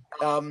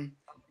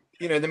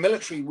 You know, in the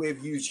military,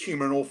 we've used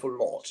humor an awful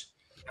lot.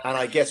 And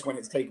I guess when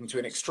it's taken to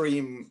an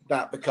extreme,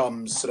 that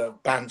becomes sort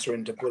of banter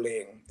into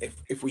bullying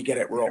if we get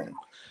it wrong.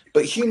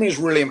 But humor is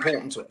really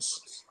important to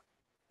us.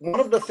 One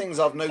of the things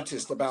I've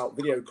noticed about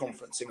video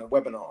conferencing and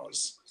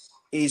webinars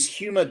is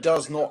humor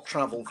does not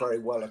travel very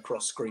well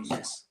across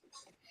screens.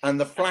 And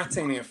the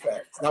flattening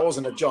effect, that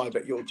wasn't a jibe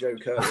at your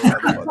joke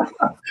earlier.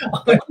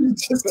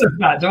 Just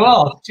about to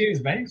ask.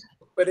 Cheers, mate.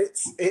 But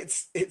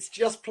it's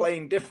just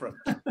plain different.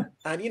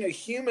 And, you know,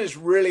 humor is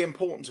really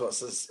important to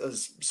us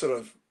as sort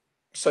of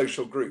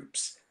social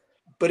groups,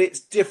 but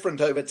it's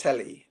different over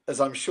telly, as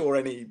I'm sure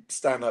any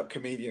stand-up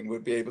comedian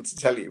would be able to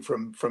tell you,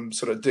 from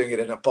sort of doing it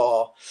in a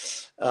bar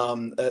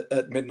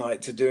at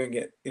midnight to doing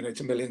it, you know,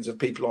 to millions of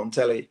people on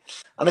telly.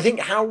 And I think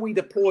how we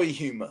deploy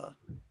humor,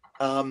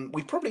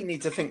 we probably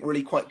need to think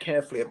really quite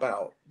carefully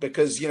about,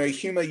 because, you know,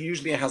 humor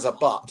usually has a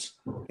butt,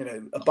 you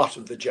know, a butt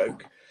of the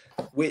joke,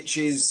 which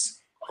is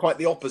quite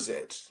the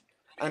opposite.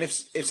 And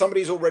if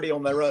somebody's already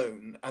on their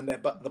own and they're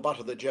the butt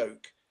of the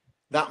joke,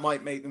 that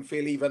might make them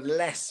feel even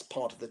less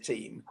part of the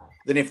team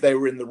than if they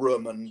were in the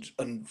room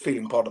and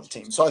feeling part of the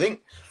team. So I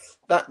think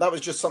that was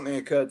just something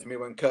that occurred to me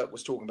when Kirk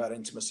was talking about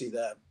intimacy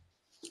there.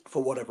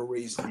 For whatever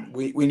reason,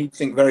 we need to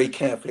think very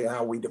carefully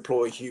how we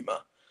deploy humor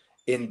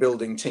in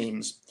building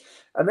teams.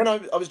 And then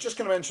I was just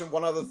going to mention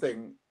one other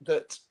thing,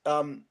 that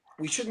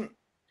we shouldn't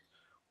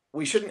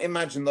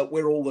imagine that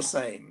we're all the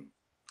same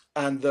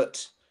and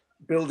that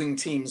building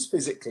teams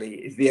physically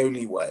is the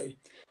only way.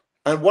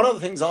 And one of the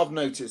things I've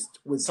noticed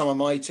with some of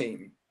my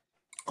team,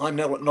 I'm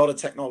not a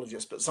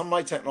technologist, but some of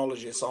my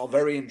technologists are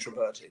very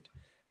introverted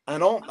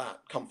and aren't that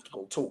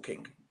comfortable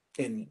talking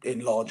in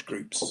large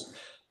groups.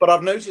 But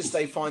I've noticed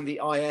they find the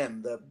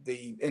IM,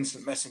 the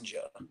instant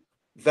messenger,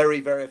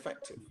 very, very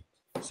effective.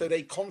 So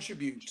they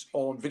contribute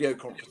on video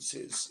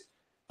conferences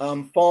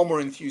far more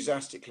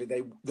enthusiastically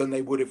than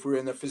they would if we were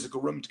in a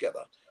physical room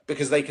together,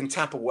 because they can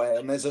tap away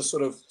and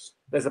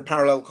there's a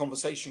parallel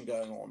conversation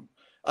going on.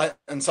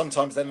 And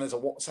sometimes then there's a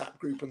WhatsApp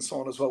group and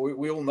so on as well.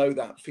 We all know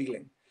that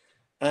feeling.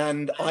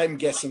 And I'm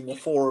guessing the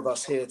four of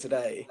us here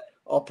today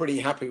are pretty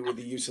happy with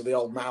the use of the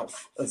old mouth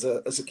as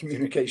a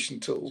communication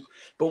tool.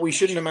 But we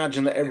shouldn't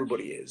imagine that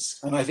everybody is.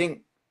 And I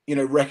think, you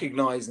know,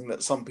 recognizing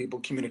that some people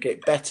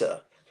communicate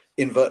better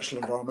in virtual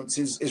environments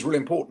is really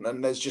important.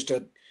 And there's just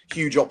a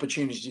huge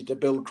opportunity to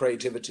build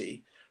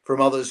creativity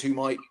from others who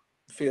might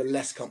feel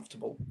less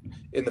comfortable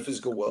in the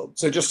physical world.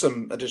 So just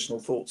some additional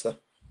thoughts there.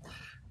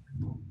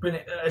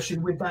 Brilliant. Actually,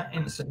 with that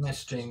instant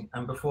messaging,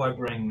 and before I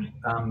bring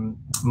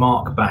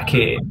Mark back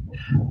in,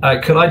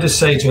 could I just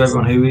say to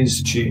everyone who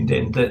is tuned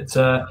in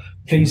that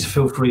please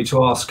feel free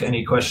to ask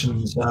any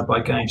questions by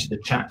going to the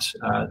chat,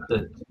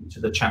 to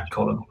the chat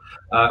column.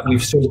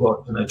 We've still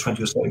got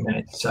 20 or so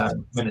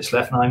minutes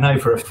left, and I know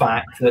for a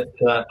fact that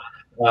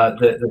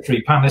the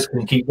three panelists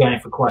can keep going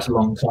for quite a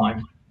long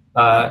time.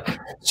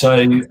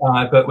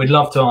 But we'd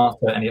love to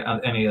answer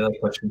any other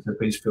questions, so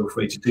please feel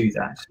free to do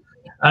that.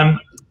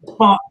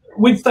 But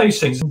with those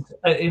things,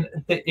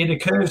 it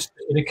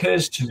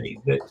occurs to me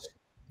that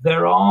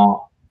there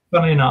are,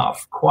 funny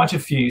enough, quite a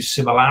few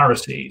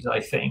similarities, I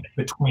think,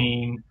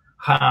 between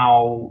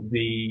how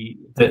the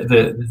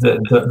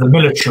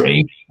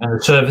military and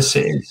the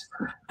services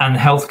and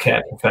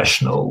healthcare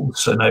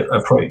professionals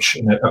approach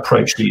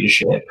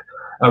leadership,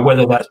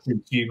 whether that's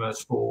through humour,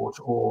 sport,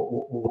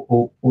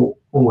 or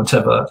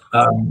whatever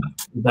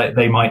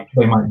they might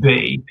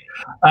be.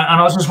 And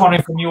I was just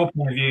wondering, from your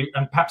point of view,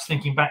 and perhaps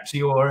thinking back to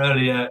your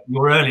earlier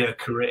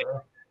career,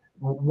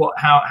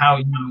 how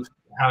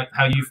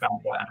you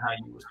found that and how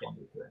you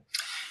responded to it.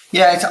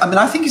 Yeah, I mean,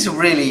 I think it's a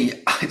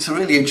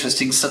really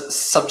interesting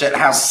subject.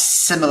 How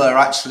similar,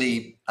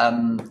 actually,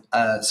 some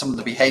of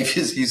the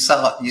behaviours you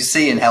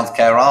see in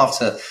healthcare are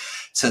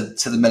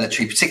to the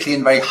military, particularly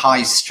in very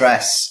high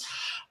stress,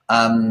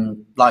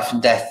 life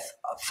and death,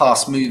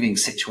 fast-moving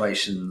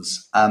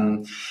situations.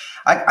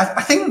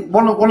 I think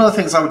one of the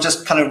things I would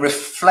just kind of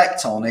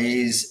reflect on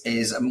is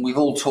and we've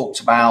all talked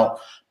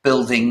about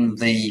building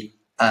the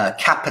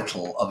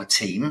capital of a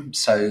team,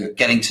 so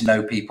getting to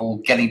know people,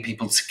 getting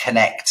people to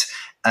connect.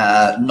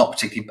 Not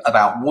particularly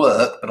about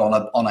work, but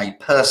on a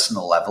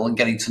personal level, and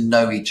getting to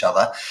know each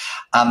other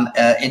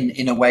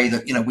in a way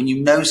that, when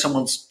you know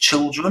someone's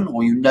children,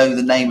 or you know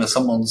the name of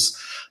someone's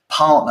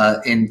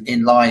partner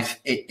in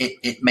life,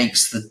 it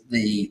makes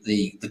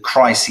the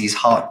crises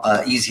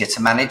easier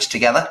to manage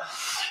together.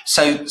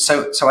 So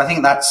I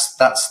think that's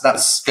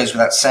goes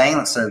without saying.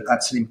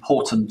 That's an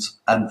important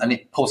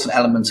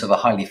element of a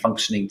highly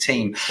functioning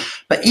team.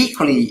 But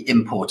equally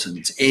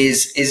important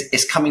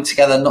is coming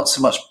together not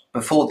so much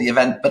before the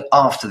event but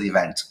after the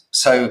event.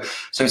 So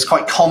it's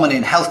quite common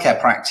in healthcare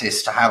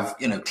practice to have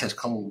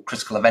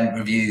critical event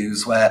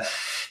reviews where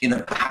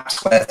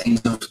perhaps where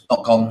things have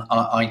not gone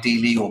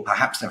ideally, or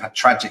perhaps they've had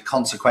tragic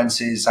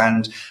consequences,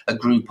 and a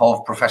group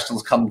of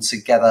professionals come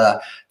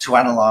together to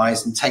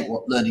analyse and take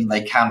what learning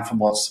they can from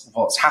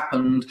what's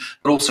happened,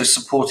 but also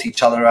support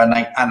each other and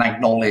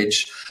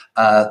acknowledge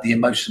the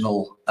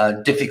emotional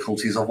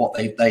difficulties of what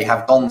they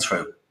have gone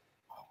through.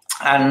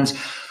 And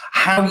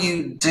how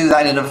you do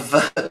that in a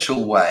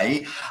virtual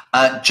way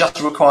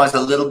just requires a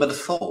little bit of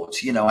thought.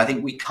 I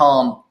think we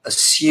can't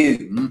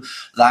assume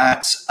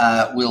that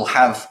we'll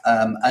have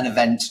an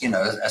event,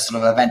 a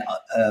sort of event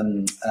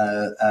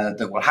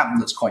that will happen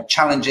that's quite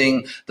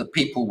challenging, that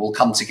people will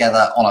come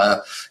together on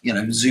a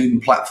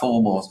Zoom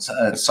platform or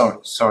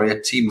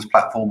a Teams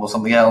platform or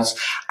something else,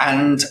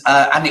 and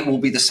it will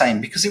be the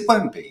same, because it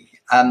won't be.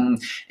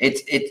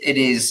 It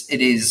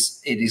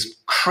is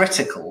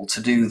critical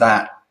to do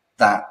that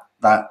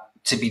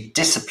to be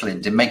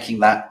disciplined in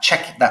making that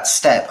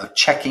step of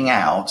checking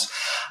out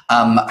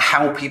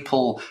how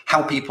people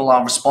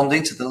are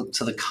responding to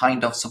the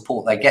kind of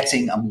support they're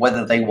getting, and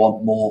whether they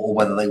want more or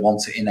whether they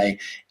want it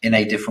in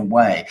a different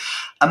way.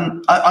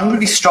 I'm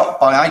really struck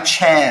by, I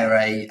chair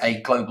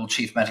a global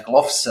chief medical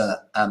officer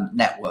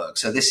network.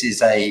 So this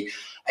is a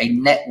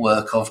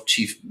network of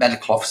chief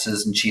medical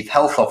officers and chief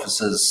health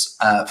officers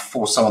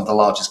for some of the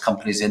largest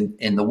companies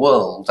in the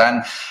world,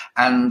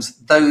 and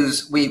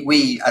those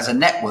we as a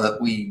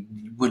network we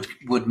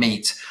would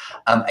meet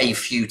a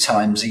few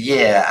times a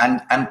year,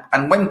 and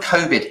when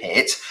COVID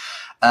hit,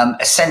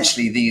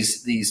 essentially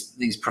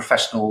these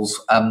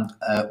professionals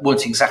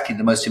weren't exactly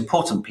the most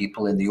important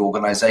people in the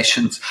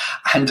organizations,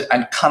 and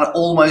kind of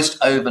almost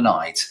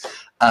overnight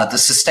the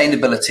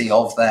sustainability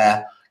of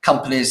their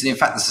companies, and in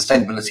fact the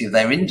sustainability of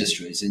their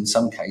industries in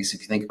some case,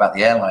 if you think about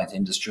the airline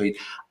industry,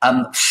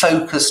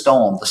 focused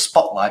on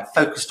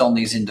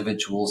these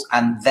individuals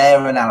and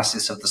their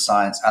analysis of the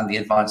science and the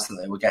advice that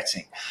they were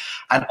getting.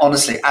 And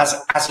honestly, as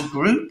a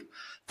group,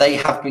 they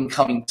have been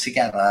coming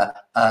together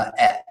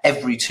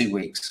every 2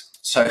 weeks.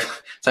 So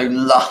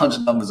large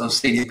numbers of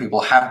senior people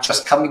have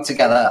just coming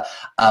together.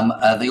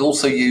 They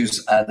also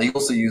use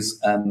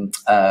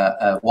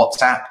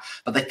WhatsApp,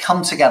 but they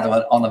come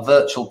together on a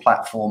virtual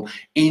platform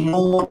in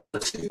order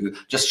to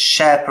just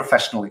share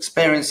professional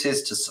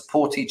experiences, to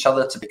support each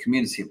other, to be a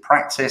community of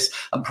practice,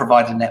 and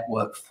provide a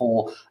network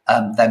for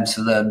them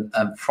to learn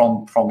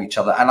from each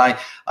other. And I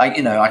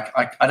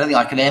don't think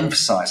I can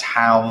emphasize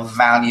how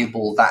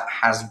valuable that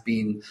has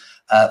been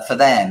for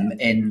them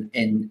in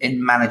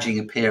managing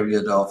a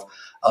period of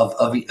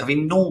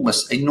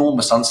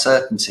enormous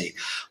uncertainty.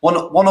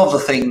 One of the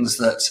things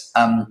that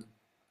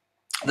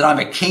I'm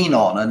a keen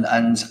on,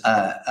 and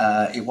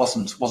it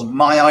wasn't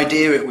my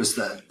idea. It was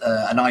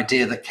an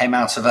idea that came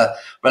out of a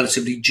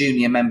relatively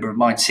junior member of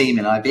my team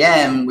in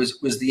IBM.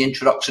 Was the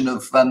introduction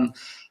of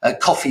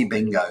coffee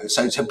bingo.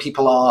 So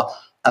people are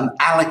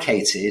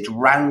allocated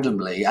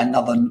randomly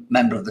another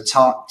member of the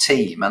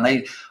team, and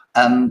they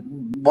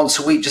once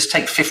a week just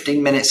take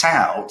 15 minutes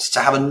out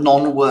to have a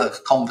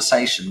non-work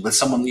conversation with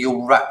someone that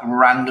you're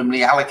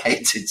randomly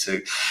allocated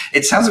to.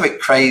 It sounds a bit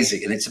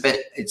crazy, and it's a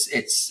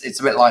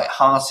bit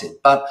light-hearted,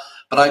 but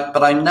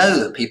I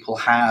know that people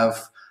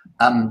have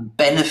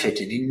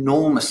benefited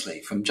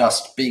enormously from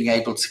just being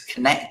able to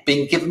connect,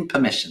 being given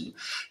permission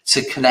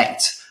to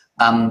connect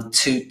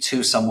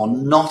to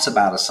someone, not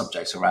about a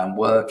subject around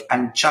work,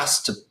 and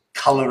just to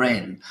colour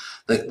in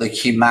the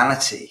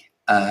humanity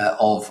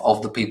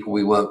of the people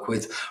we work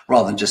with,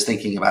 rather than just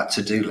thinking about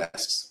to-do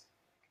lists.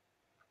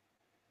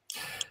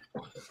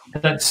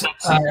 That's,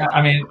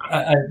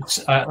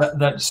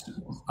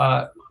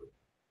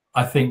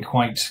 I think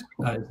quite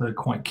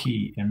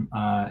key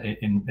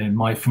from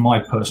my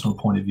personal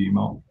point of view,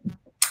 Mark.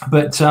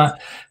 But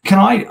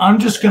I'm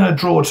just going to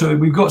draw to it.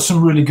 We've got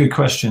some really good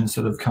questions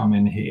that have come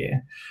in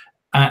here.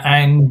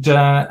 And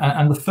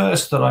the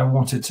first that I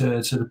wanted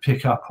to sort of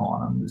pick up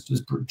on, and let's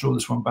just draw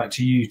this one back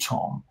to you,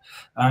 Tom.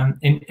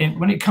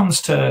 When it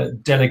comes to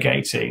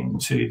delegating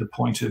to the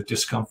point of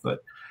discomfort,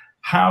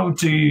 how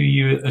do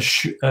you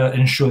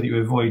ensure that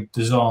you avoid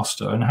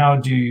disaster, and how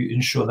do you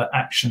ensure that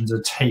actions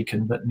are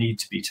taken that need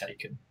to be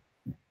taken?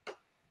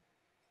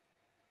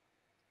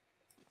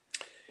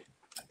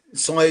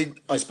 So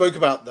I spoke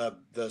about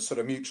the sort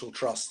of mutual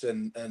trust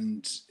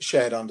and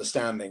shared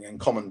understanding and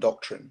common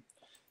doctrine.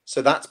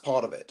 So that's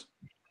part of it.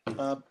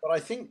 But I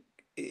think,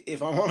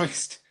 if I'm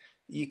honest,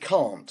 you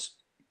can't.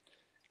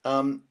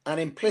 And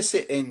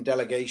implicit in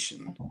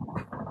delegation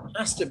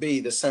has to be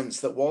the sense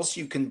that whilst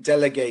you can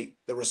delegate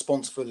the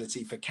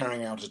responsibility for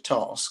carrying out a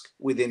task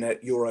within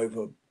your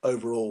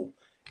overall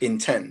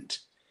intent,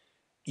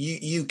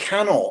 you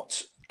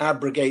cannot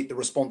abrogate the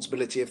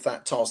responsibility if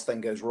that task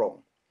then goes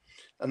wrong.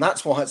 And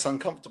that's why it's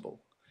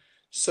uncomfortable.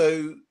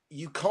 So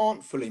you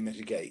can't fully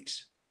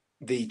mitigate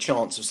the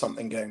chance of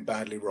something going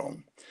badly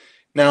wrong.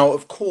 Now,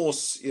 of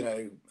course, you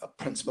know, a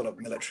principle of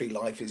military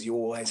life is you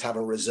always have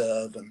a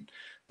reserve, and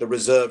the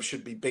reserve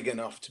should be big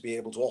enough to be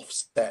able to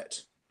offset,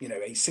 you know,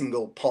 a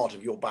single part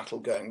of your battle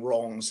going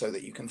wrong, so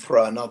that you can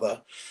throw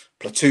another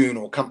platoon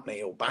or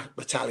company or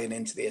battalion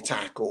into the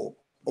attack, or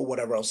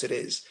whatever else it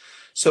is.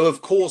 So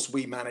of course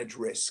we manage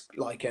risk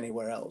like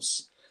anywhere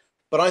else.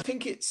 But I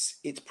think it's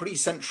pretty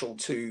central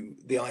to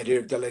the idea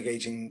of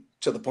delegating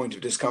to the point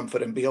of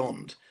discomfort and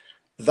beyond,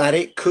 that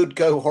it could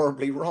go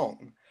horribly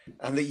wrong,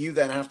 and that you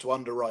then have to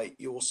underwrite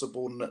your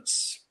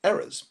subordinates'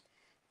 errors.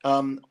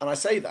 And I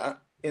say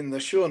that in the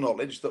sure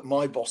knowledge that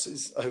my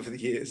bosses over the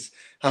years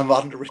have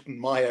underwritten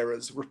my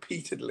errors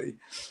repeatedly,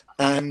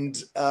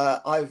 and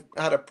I've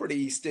had a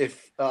pretty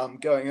stiff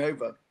going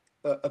over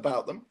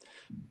about them,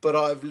 but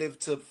I've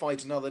lived to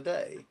fight another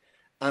day.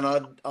 And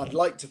I'd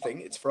like to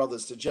think, it's for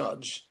others to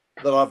judge,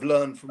 that I've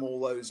learned from all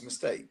those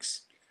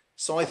mistakes.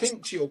 So I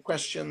think, to your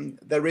question,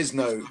 there is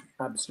no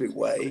absolute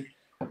way,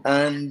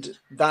 and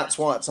that's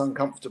why it's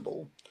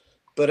uncomfortable.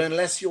 But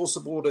unless your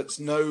subordinates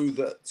know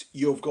that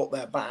you've got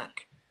their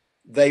back,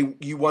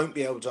 you won't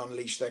be able to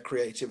unleash their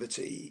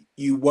creativity.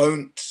 You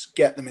won't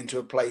get them into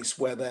a place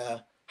where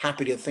they're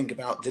happy to think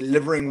about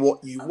delivering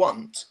what you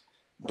want,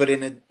 but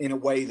in a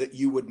way that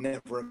you would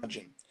never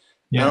imagine.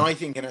 Yeah. And I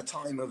think in a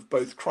time of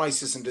both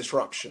crisis and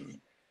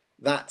disruption,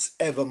 that's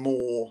ever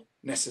more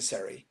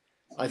necessary.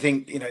 I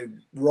think, you know,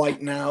 right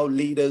now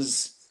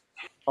leaders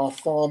are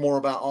far more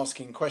about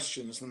asking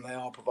questions than they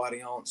are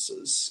providing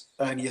answers.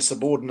 And your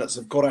subordinates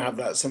have got to have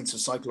that sense of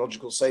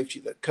psychological safety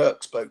that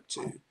Kirk spoke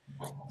to,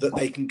 that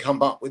they can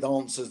come up with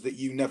answers that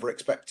you never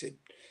expected.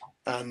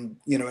 And,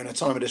 you know, in a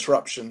time of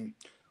disruption,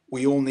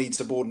 we all need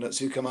subordinates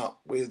who come up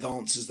with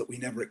answers that we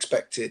never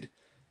expected,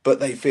 but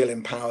they feel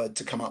empowered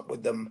to come up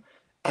with them,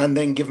 and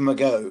then give them a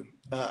go.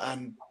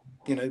 And,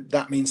 you know,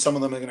 that means some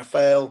of them are going to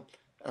fail,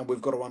 and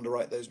we've got to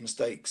underwrite those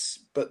mistakes,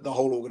 but the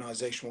whole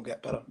organization will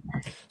get better.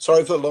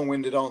 Sorry for the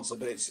long-winded answer,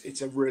 but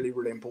it's a really,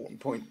 really important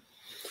point.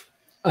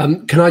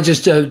 Can I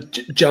just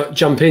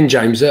jump in,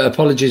 James?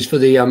 Apologies for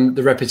the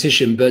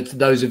repetition, but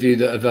those of you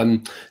that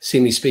have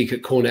seen me speak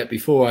at Cornet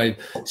before, I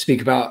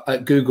speak about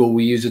at Google,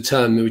 we use a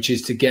term which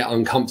is to get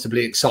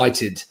uncomfortably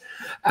excited.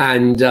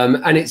 And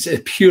it's a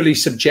purely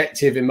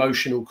subjective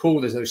emotional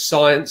call. There's no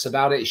science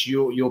about it. It's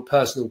your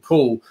personal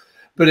call.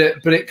 But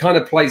it kind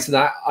of plays to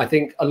that. I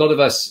think a lot of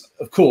us,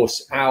 of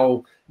course,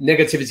 our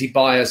negativity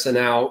bias and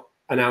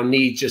our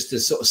need just to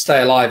sort of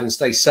stay alive and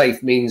stay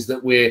safe means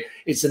that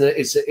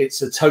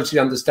it's a totally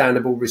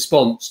understandable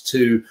response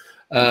to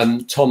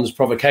Tom's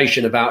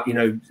provocation about, you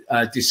know,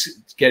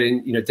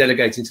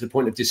 delegating to the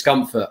point of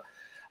discomfort.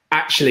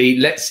 Actually,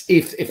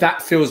 if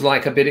that feels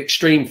like a bit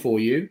extreme for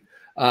you,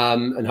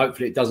 and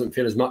hopefully it doesn't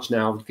feel as much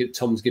now,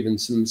 Tom's given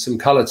some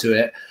color to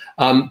it,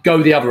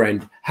 go the other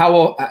end.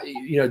 How,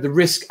 you know, the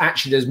risk,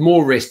 actually there's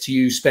more risk to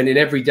you spending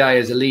every day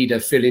as a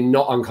leader feeling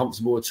not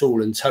uncomfortable at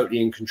all and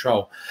totally in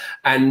control,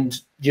 and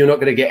you're not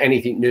going to get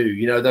anything new.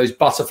 You know, those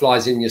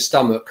butterflies in your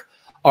stomach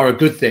are a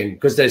good thing,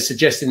 because they're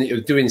suggesting that you're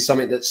doing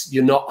something that's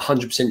you're not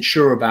 100%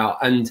 sure about.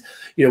 And,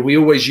 you know, we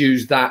always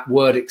use that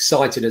word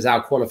excited as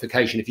our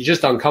qualification. If you're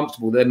just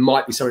uncomfortable, there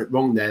might be something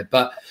wrong there.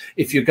 But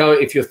if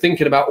you're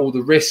thinking about all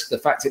the risk, the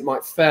fact it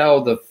might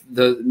fail,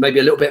 the maybe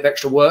a little bit of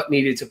extra work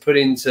needed to put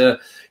into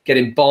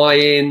getting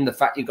buy-in, the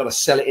fact you've got to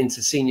sell it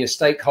into senior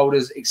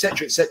stakeholders,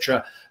 etc.,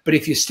 etc. But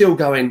if you're still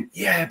going,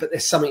 yeah, but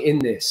there's something in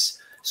this,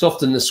 it's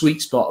often the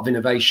sweet spot of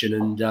innovation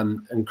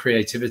and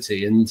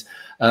creativity. And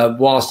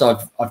whilst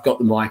I've got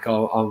the mic,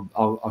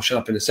 I'll shut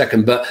up in a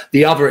second. But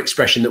the other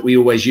expression that we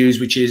always use,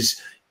 which is,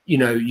 you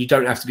know, you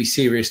don't have to be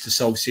serious to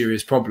solve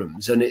serious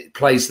problems. And it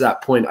plays to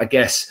that point, I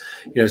guess.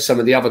 You know, some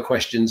of the other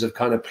questions have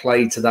kind of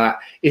played to that.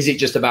 Is it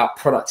just about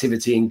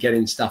productivity and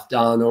getting stuff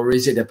done, or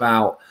is it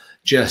about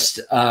just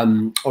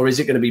or is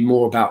it going to be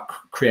more about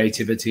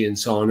creativity and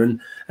so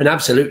on? And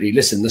absolutely,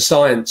 listen, the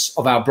science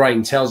of our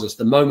brain tells us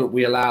the moment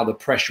we allow the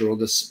pressure or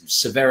the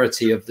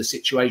severity of the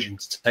situation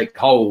to take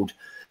hold,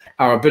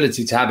 our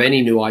ability to have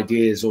any new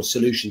ideas or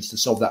solutions to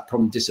solve that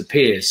problem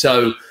disappears.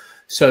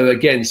 So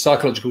again,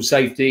 psychological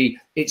safety,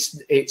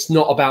 it's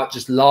not about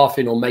just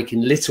laughing or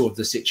making little of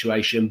the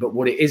situation, but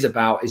what it is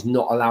about is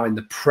not allowing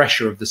the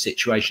pressure of the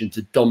situation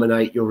to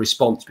dominate your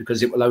response,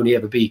 because it will only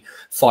ever be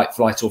fight,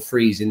 flight, or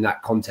freeze in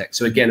that context.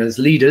 So again, as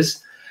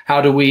leaders, how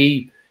do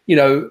we, you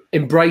know,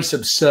 embrace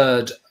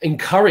absurd,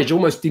 encourage,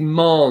 almost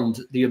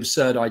demand the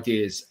absurd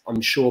ideas? I'm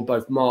sure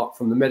both Mark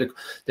from the medical,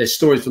 there's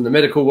stories from the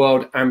medical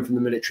world and from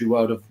the military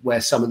world of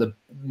where some of the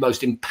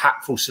most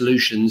impactful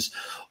solutions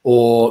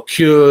or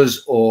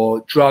cures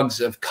or drugs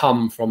have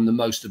come from the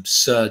most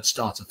absurd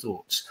starter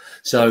thoughts.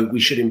 So we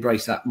should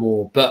embrace that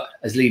more, but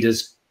as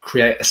leaders,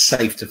 create a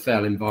safe to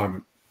fail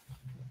environment.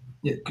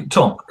 Yeah,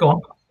 Tom, go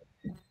on.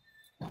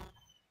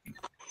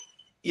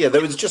 Yeah,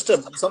 there was just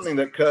something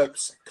that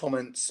Kirk's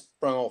comments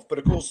sprung off. But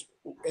of course,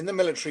 in the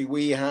military,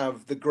 we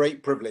have the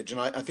great privilege,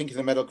 and I think in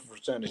the medical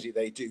fraternity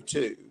they do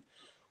too.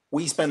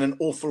 We spend an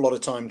awful lot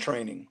of time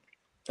training.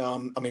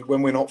 I mean,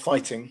 when we're not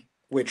fighting,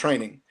 we're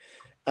training.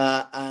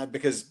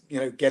 Because, you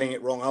know, getting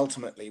it wrong,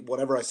 ultimately,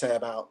 whatever I say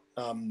about,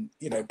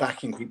 you know,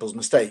 backing people's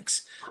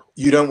mistakes,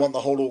 you don't want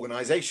the whole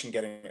organization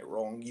getting it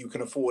wrong. You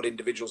can afford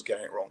individuals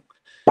getting it wrong.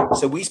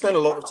 So we spend a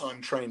lot of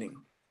time training.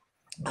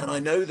 And I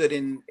know that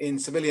in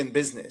civilian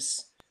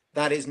business,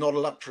 that is not a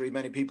luxury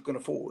many people can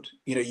afford.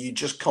 You know, you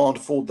just can't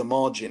afford the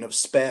margin of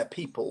spare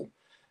people,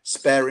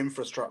 spare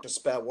infrastructure,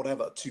 spare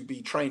whatever to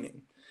be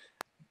training.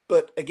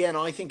 But again,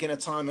 I think in a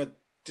time of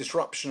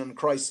disruption and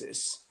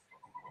crisis,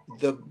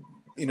 the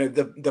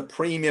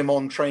premium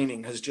on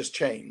training has just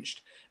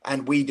changed,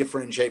 and we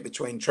differentiate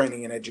between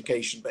training and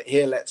education. But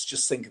here, let's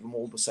just think of them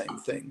all the same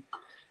thing.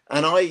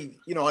 And I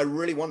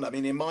really wonder. I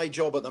mean, in my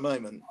job at the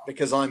moment,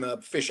 because I'm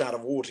a fish out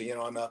of water, you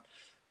know,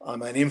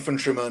 I'm an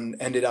infantryman,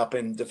 ended up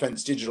in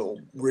Defence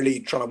Digital, really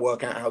trying to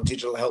work out how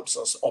digital helps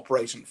us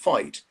operate and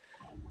fight.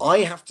 I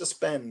have to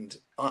spend,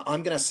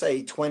 I'm going to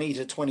say, 20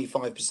 to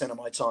 25% of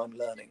my time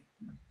learning.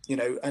 You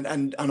know,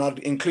 and I'd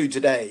include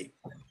today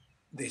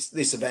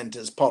this event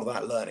as part of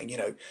that learning. You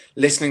know,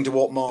 listening to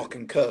what Mark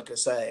and Kirk are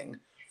saying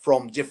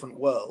from different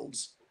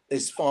worlds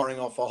is firing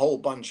off a whole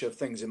bunch of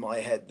things in my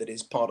head that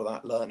is part of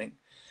that learning.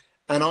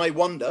 And I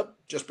wonder,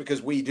 just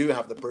because we do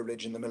have the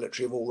privilege in the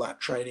military of all that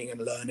training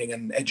and learning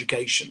and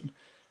education,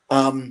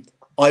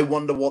 I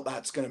wonder what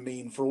that's going to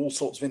mean for all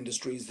sorts of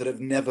industries that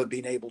have never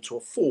been able to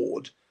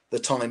afford the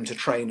time to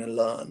train and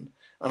learn.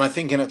 And I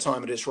think in a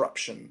time of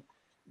disruption,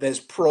 there's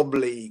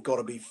probably got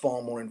to be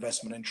far more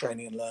investment in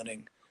training and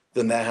learning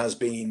than there has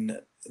been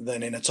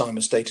than in a time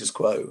of status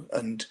quo.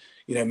 And,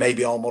 you know,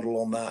 maybe our model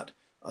on that,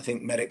 I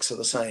think medics are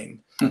the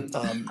same.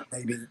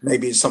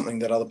 Maybe it's something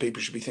that other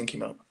people should be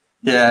thinking about.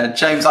 Yeah,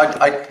 James,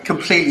 I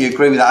completely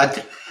agree with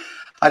that.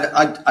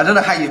 I don't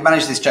know how you've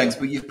managed this, James,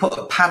 but you've put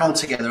a panel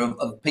together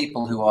of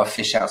people who are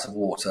fish out of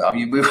water. I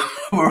mean, we've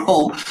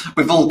all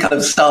kind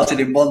of started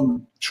in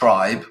one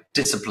tribe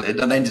discipline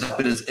and ended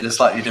up in a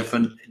slightly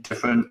different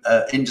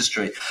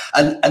industry.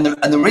 And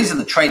the reason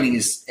that training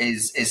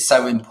is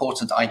so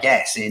important, I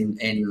guess,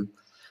 in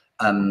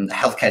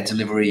healthcare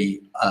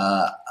delivery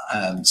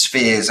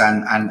spheres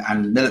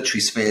and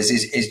military spheres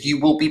is you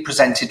will be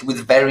presented with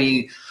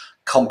very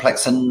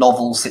complex and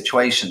novel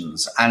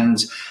situations, and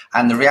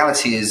the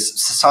reality is,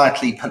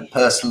 societally,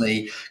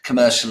 personally,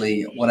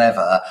 commercially,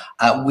 whatever,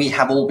 we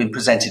have all been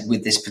presented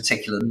with this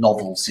particular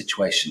novel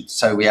situation.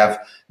 So we have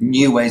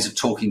new ways of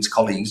talking to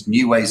colleagues,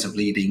 new ways of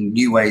leading,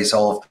 new ways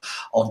of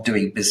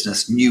doing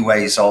business, new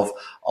ways of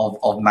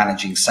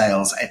managing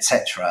sales,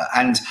 etc.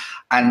 And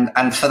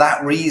for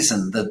that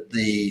reason,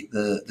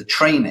 the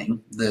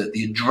training,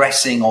 the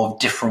addressing of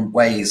different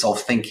ways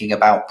of thinking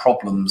about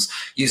problems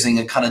using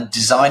a kind of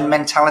design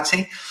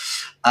mentality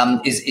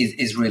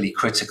is really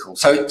critical.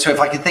 So if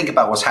I can think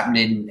about what's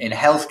happening in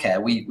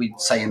healthcare, we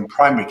say in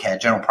primary care,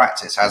 general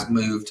practice has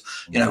moved,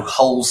 you know,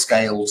 whole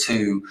scale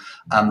to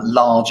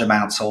large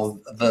amounts of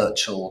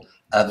virtual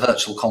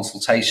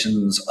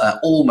consultations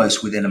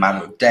almost within a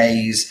matter of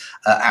days,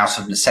 out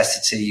of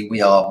necessity.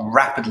 We are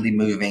rapidly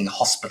moving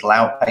hospital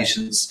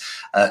outpatients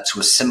to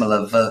a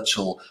similar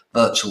virtual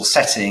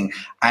setting,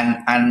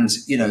 and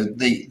you know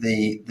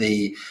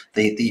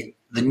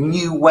the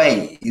new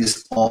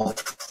ways of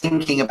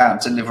thinking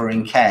about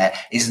delivering care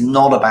is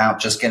not about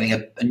just getting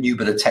a new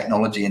bit of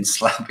technology and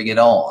slapping it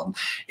on.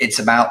 It's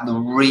about the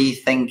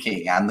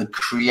rethinking and the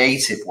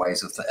creative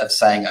ways of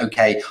saying,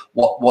 okay,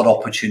 what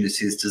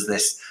opportunities does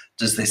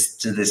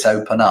this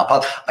open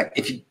up?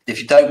 If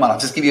you don't mind, I'll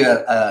just give you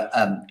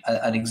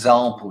an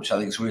example, which I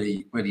think is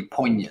really, really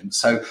poignant.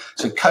 So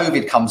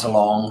COVID comes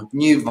along,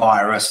 new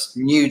virus,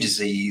 new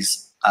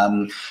disease.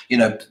 You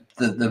know,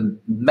 the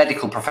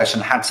medical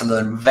profession had to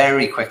learn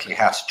very quickly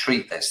how to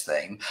treat this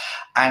thing,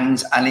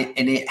 and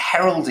it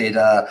heralded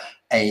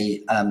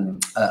an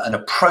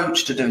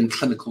approach to doing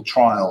clinical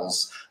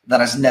trials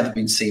that has never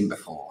been seen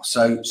before.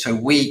 So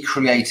we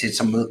created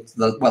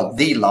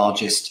the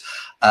largest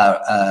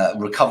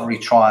recovery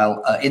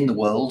trial in the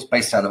world,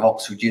 based out of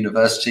Oxford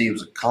University. It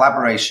was a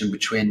collaboration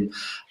between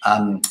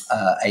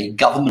a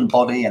government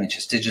body,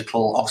 NHS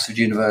Digital, Oxford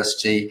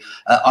University,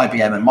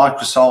 IBM and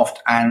Microsoft,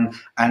 and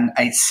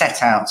it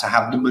set out to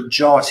have the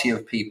majority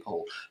of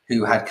people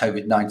who had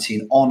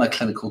COVID-19 on a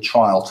clinical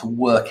trial to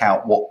work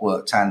out what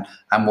worked and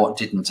what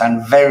didn't,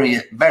 and very,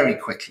 very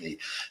quickly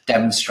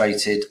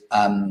demonstrated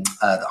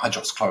that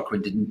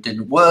hydroxychloroquine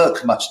didn't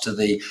work, much to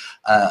the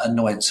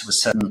annoyance of a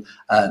certain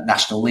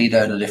national leader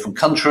in a different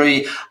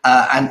country,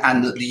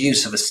 and that the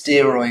use of a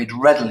steroid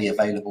readily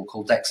available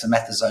called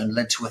dexamethasone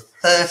led to a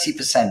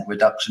 30%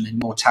 reduction in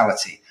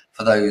mortality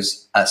for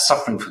those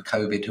suffering from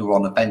COVID who are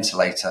on a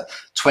ventilator,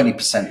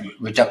 20%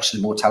 reduction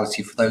in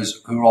mortality for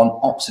those who are on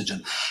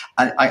oxygen.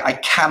 And I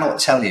cannot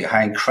tell you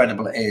how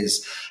incredible it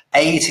is,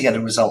 A, to get a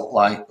result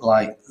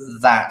like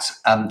that,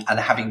 and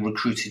having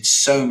recruited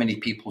so many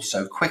people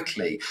so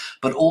quickly,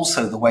 but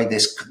also the way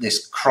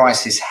this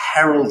crisis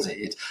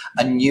heralded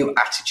a new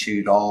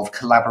attitude of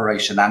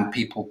collaboration and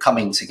people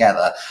coming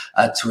together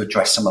to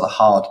address some of the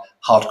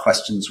hard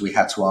questions we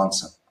had to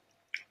answer.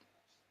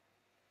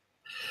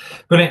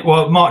 But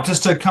well, Mark,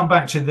 just to come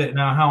back to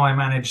now, how I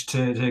managed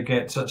to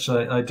get such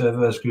a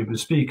diverse group of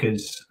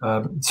speakers,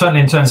 certainly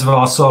in terms of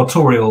our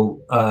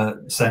sartorial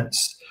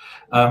sense,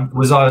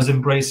 was I was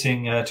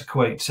embracing, to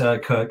quote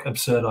Kirk,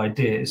 absurd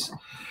ideas.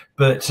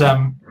 But sort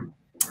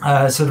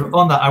of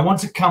on that, I want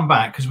to come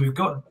back because we've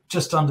got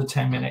just under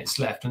 10 minutes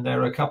left, and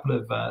there are a couple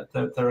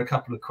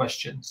of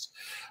questions.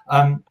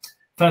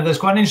 There's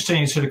quite an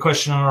interesting sort of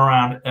question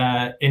around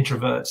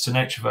introverts and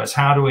extroverts.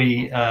 How do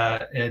we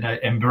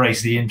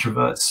embrace the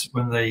introverts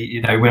when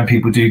when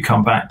people do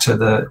come back to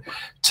the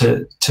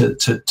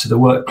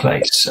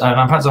workplace? And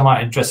perhaps I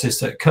might address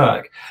this at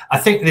Kirk. I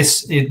think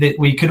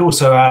we could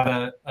also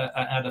add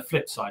a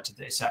flip side to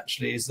this.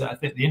 Actually, is that I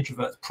think the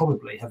introverts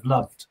probably have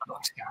loved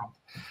lockdown,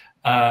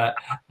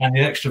 and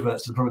the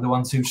extroverts are probably the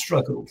ones who've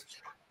struggled.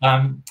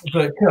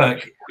 But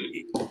Kirk,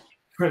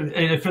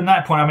 from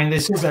that point, I mean,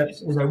 this is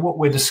what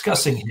we're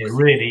discussing here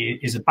really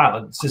is a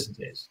balance, isn't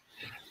it?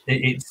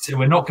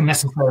 We're not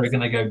necessarily going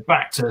to go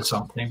back to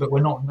something, but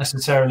we're not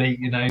necessarily,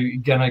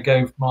 going to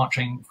go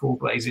marching full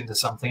blaze into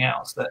something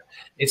else. That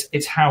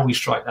it's how we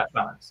strike that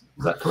balance.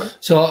 Is that correct?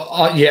 So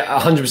yeah,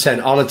 100%.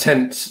 I'll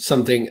attempt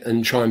something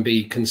and try and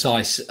be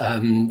concise. I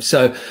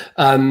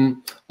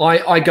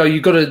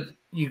go.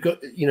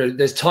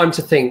 There's time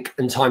to think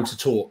and time to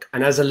talk.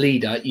 And as a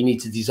leader, you need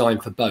to design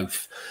for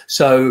both.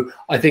 So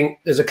I think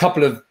there's a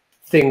couple of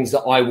things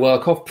that I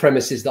work off,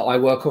 premises that I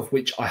work off,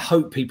 which I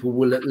hope people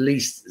will at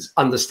least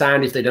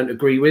understand if they don't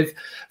agree with.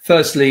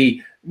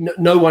 Firstly,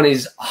 no one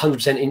is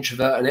 100%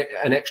 introvert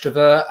and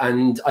extrovert,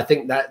 and I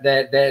think that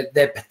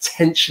they're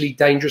potentially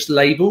dangerous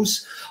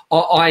labels.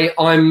 I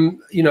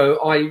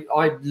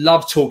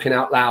love talking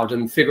out loud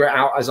and figure it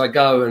out as I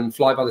go and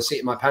fly by the seat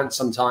of my pants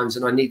sometimes,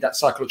 and I need that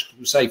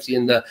psychological safety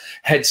in the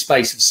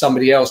headspace of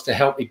somebody else to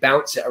help me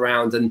bounce it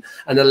around and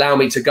allow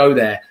me to go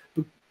there.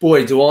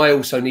 Boy, do I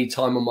also need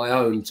time on my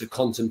own to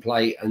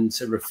contemplate and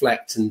to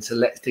reflect and to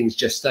let things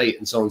gestate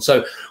and so on.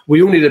 So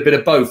we all need a bit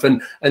of both.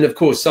 And of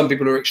course, some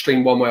people are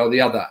extreme one way or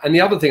the other. And the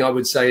other thing I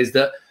would say is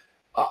that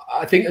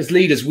I think as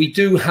leaders, we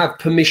do have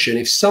permission.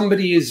 If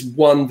somebody is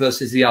one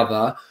versus the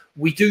other,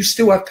 we do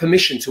still have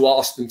permission to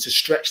ask them to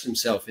stretch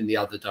themselves in the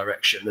other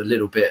direction a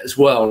little bit as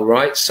well,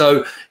 right?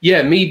 So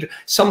yeah,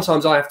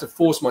 sometimes I have to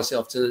force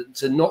myself to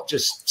not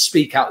just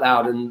speak out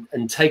loud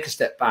and take a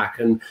step back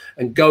and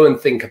go and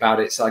think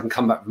about it so I can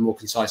come back with a more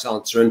concise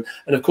answer. And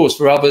of course,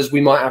 for others, we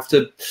might have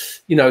to,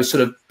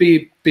 sort of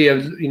be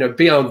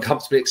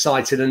uncomfortably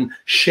excited and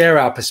share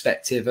our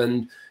perspective,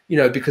 and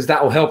because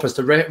that will help us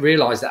to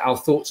realize that our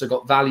thoughts have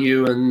got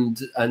value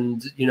and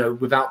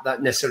without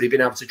that necessarily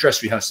being able to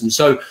dress rehearse them.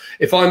 So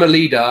if I'm a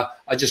leader,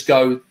 I just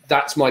go,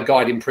 that's my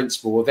guiding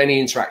principle of any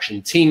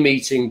interaction, team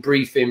meeting,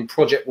 briefing,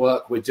 project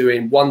work we're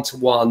doing,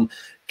 one-to-one,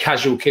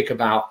 casual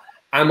kickabout.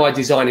 Am I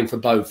designing for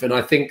both? And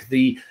I think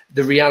the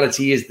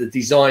reality is the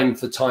design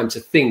for time to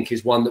think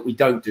is one that we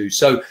don't do.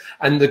 So,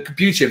 and the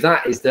beauty of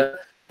that is that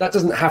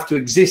doesn't have to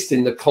exist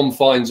in the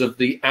confines of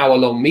the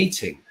hour-long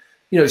meeting.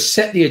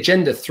 Set the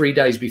agenda 3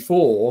 days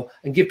before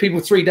and give people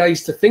 3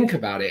 days to think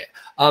about it.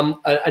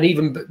 And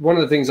even one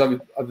of the things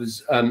I'm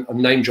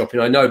name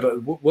dropping, I know,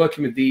 but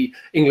working with the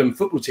England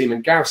football team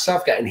and Gareth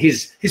Southgate and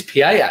his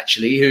PA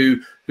actually,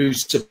 who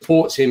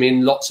supports him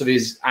in lots of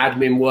his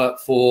admin work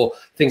for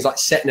things like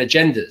setting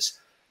agendas.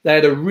 They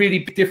had a really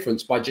big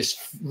difference by just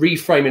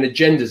reframing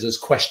agendas as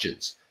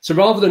questions. So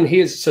rather than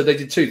so they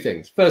did two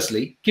things.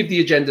 Firstly, give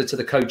the agenda to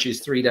the coaches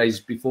 3 days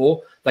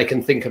before they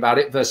can think about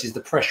it versus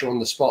the pressure on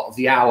the spot of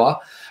the hour.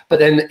 But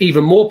then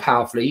even more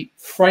powerfully,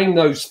 frame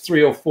those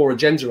 3 or 4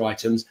 agenda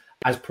items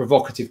as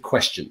provocative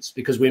questions,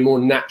 because we're more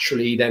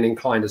naturally then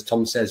inclined, as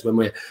Tom says, when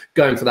we're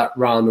going for that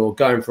run or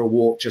going for a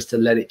walk, just to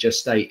let it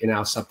gestate in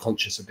our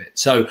subconscious a bit.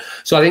 So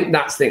I think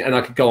that's the thing, and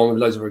I could go on with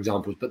loads of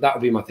examples, but that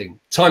would be my thing.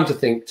 Time to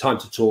think, time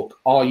to talk.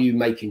 Are you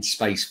making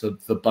space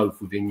for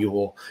both within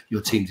your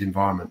team's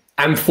environment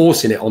and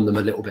forcing it on them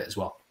a little bit as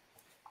well?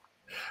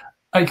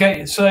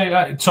 Okay,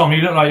 so Tom,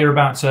 you look like you're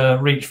about to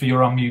reach for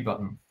your unmute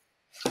button.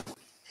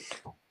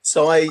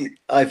 So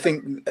I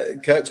think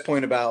Kirk's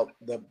point about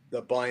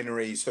the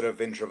binary sort of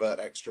introvert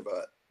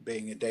extrovert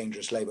being a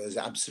dangerous label is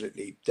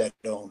absolutely dead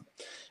on,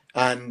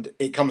 and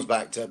it comes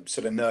back to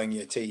sort of knowing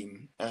your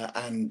team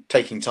and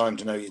taking time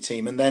to know your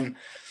team. And then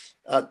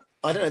I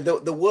don't know,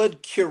 the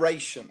word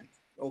curation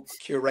or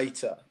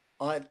curator,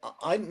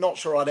 I'm not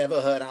sure I'd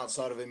ever heard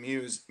outside of a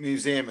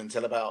museum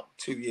until about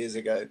 2 years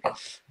ago,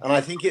 and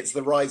I think it's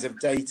the rise of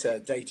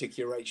data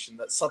curation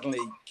that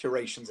suddenly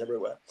curation's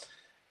everywhere.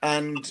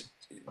 And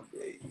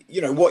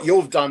what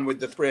you've done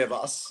with the 3 of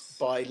us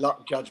by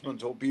luck,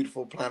 judgment, or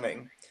beautiful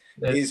planning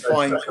is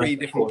find 3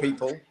 different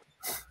people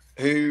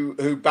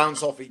who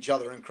bounce off each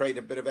other and create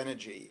a bit of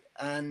energy.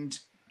 And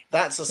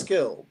that's a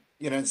skill,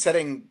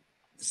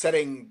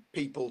 setting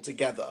people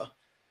together,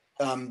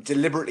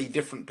 deliberately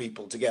different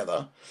people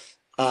together,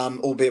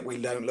 albeit we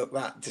don't look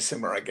that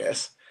dissimilar, I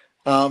guess,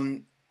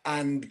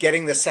 and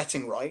getting the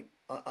setting right.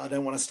 I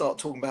don't want to start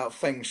talking about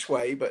feng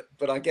shui,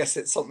 but I guess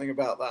it's something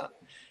about that.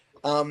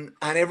 And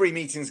every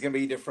meeting is going to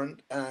be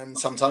different. And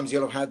sometimes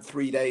you'll have had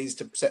 3 days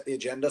to set the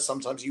agenda.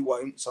 Sometimes you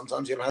won't.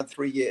 Sometimes you'll have had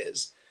 3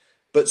 years.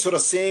 But sort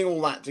of seeing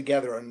all that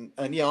together,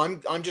 and yeah,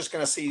 I'm just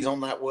going to seize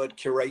on that word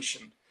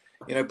curation.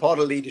 You know, part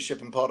of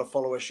leadership and part of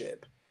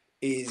followership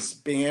is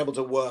being able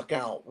to work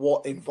out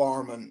what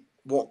environment,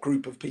 what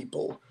group of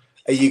people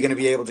are you going to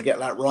be able to get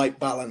that right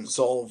balance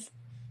of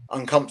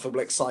uncomfortable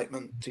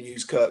excitement, to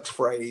use Kirk's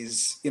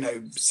phrase, you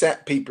know,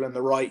 set people in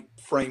the right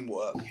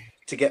framework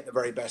to get the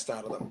very best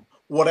out of them,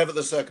 whatever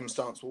the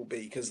circumstance will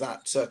be, because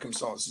that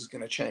circumstance is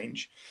going to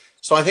change.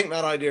 So I think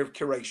that idea of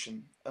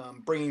curation,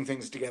 bringing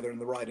things together in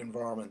the right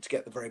environment to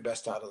get the very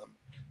best out of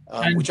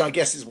them, which I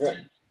guess is what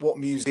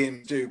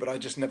museums do, but I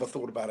just never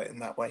thought about it in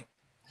that way.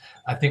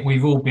 I think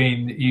we've all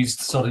been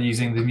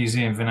using the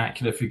museum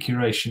vernacular for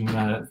curation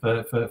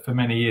for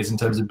many years in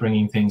terms of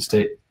bringing things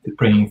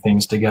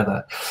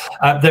together.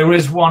 There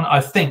is one, I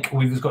think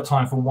we've got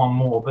time for one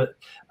more, but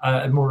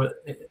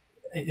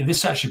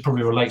this actually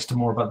probably relates to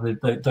more about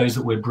those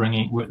that we're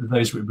bringing,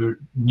 those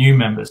new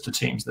members to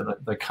teams that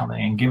are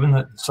coming in. Given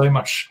that so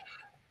much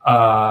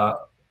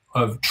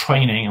of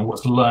training and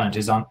what's learned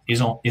is on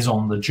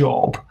the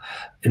job,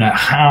 you know,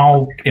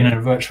 how in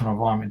a virtual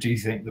environment do you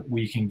think that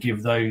we can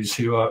give those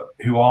who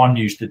are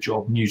new to the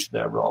job, new to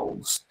their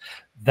roles,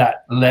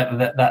 that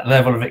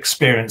level of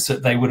experience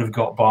that they would have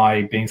got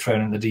by being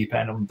thrown in the deep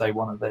end on day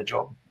one of their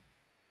job?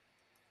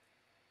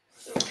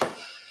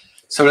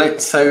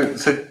 So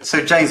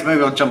James,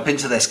 maybe I'll jump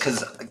into this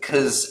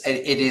because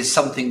it is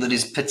something that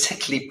is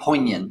particularly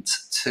poignant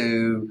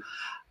to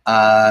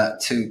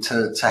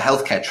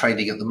healthcare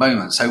trading at the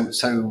moment.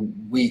 So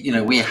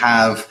we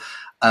have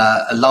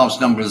a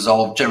large numbers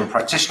of general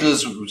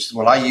practitioners, which is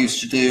what I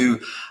used to do,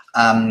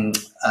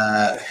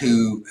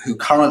 who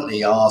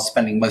currently are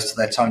spending most of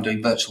their time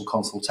doing virtual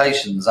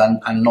consultations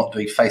and not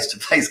doing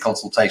face-to-face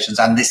consultations,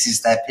 and this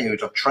is their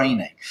period of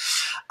training.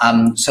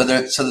 So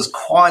there's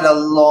quite a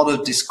lot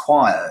of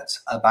disquiet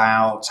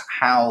about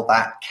how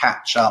that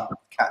catch up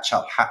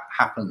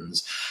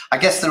happens. I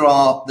guess there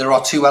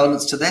are two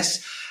elements to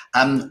this.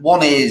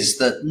 One is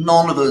that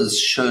none of us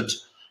should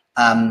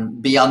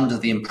be under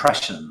the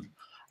impression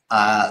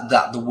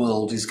that the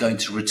world is going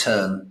to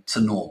return to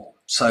normal.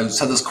 So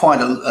there's quite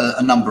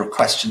a number of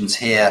questions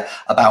here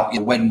about, you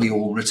know, when we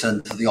all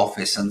return to the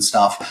office and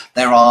stuff.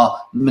 There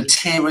are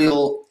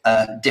material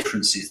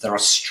differences. There are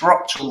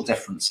structural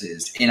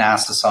differences in our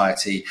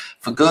society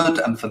for good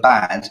and for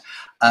bad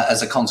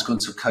as a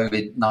consequence of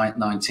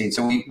COVID-19.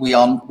 So we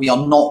are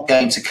not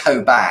going to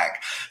go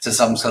back to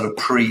some sort of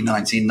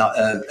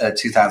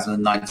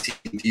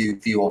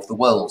pre-2019 view of the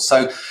world.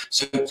 So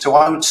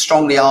I would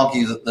strongly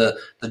argue that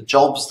the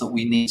jobs that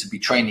we need to be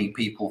training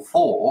people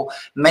for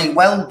may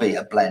well be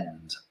a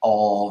blend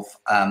of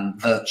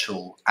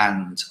virtual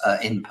and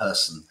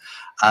in-person.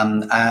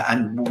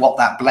 And what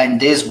that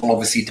blend is will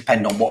obviously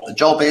depend on what the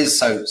job is.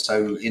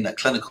 So in a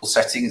clinical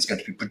setting, it's going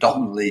to be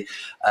predominantly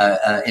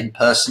in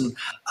person,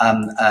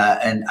 and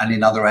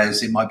in other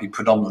areas it might be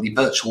predominantly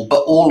virtual.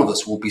 But all of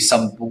us will be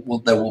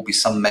there will be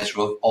some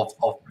measure of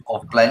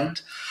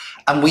blend,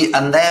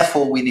 and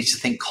therefore we need to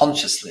think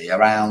consciously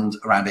around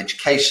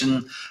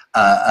education,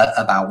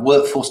 about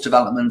workforce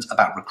development,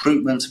 about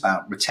recruitment,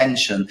 about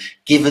retention,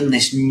 given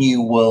this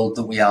new world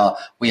that we are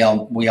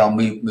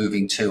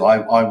moving to.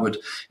 I would,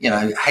 you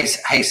know,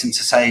 hasten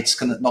to say it's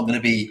not going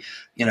to be,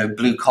 you know,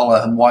 blue collar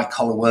and white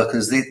collar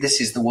workers. This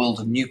is the world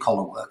of new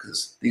collar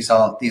workers. These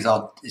are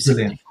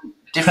brilliant.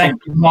 Different.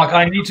 Thank you, Mark.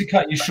 I need to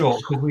cut you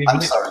short because we've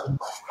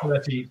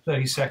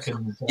 30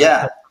 seconds.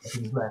 Yeah.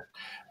 Left.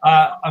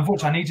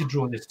 Unfortunately, I need to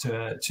draw this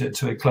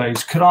to a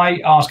close. Could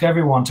I ask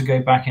everyone to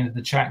go back into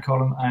the chat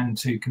column and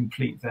to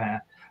complete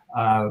their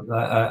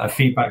a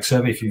feedback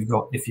survey if you've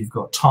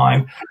got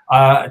time?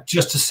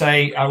 Just to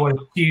say, I want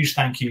a huge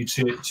thank you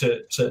to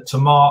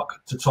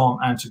Mark, to Tom,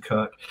 and to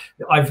Kirk.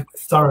 I've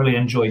thoroughly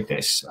enjoyed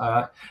this.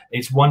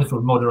 It's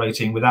wonderful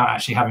moderating without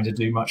actually having to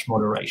do much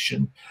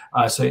moderation.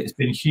 So it's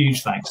been a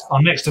huge thanks.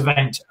 Our next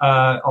event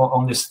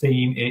on this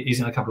theme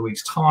is in a couple of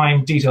weeks'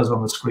 time. Details are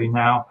on the screen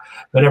now.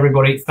 But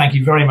everybody, thank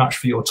you very much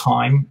for your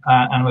time,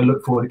 and we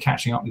look forward to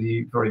catching up with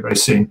you very, very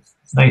soon.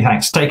 Many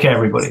thanks. Take care,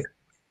 everybody.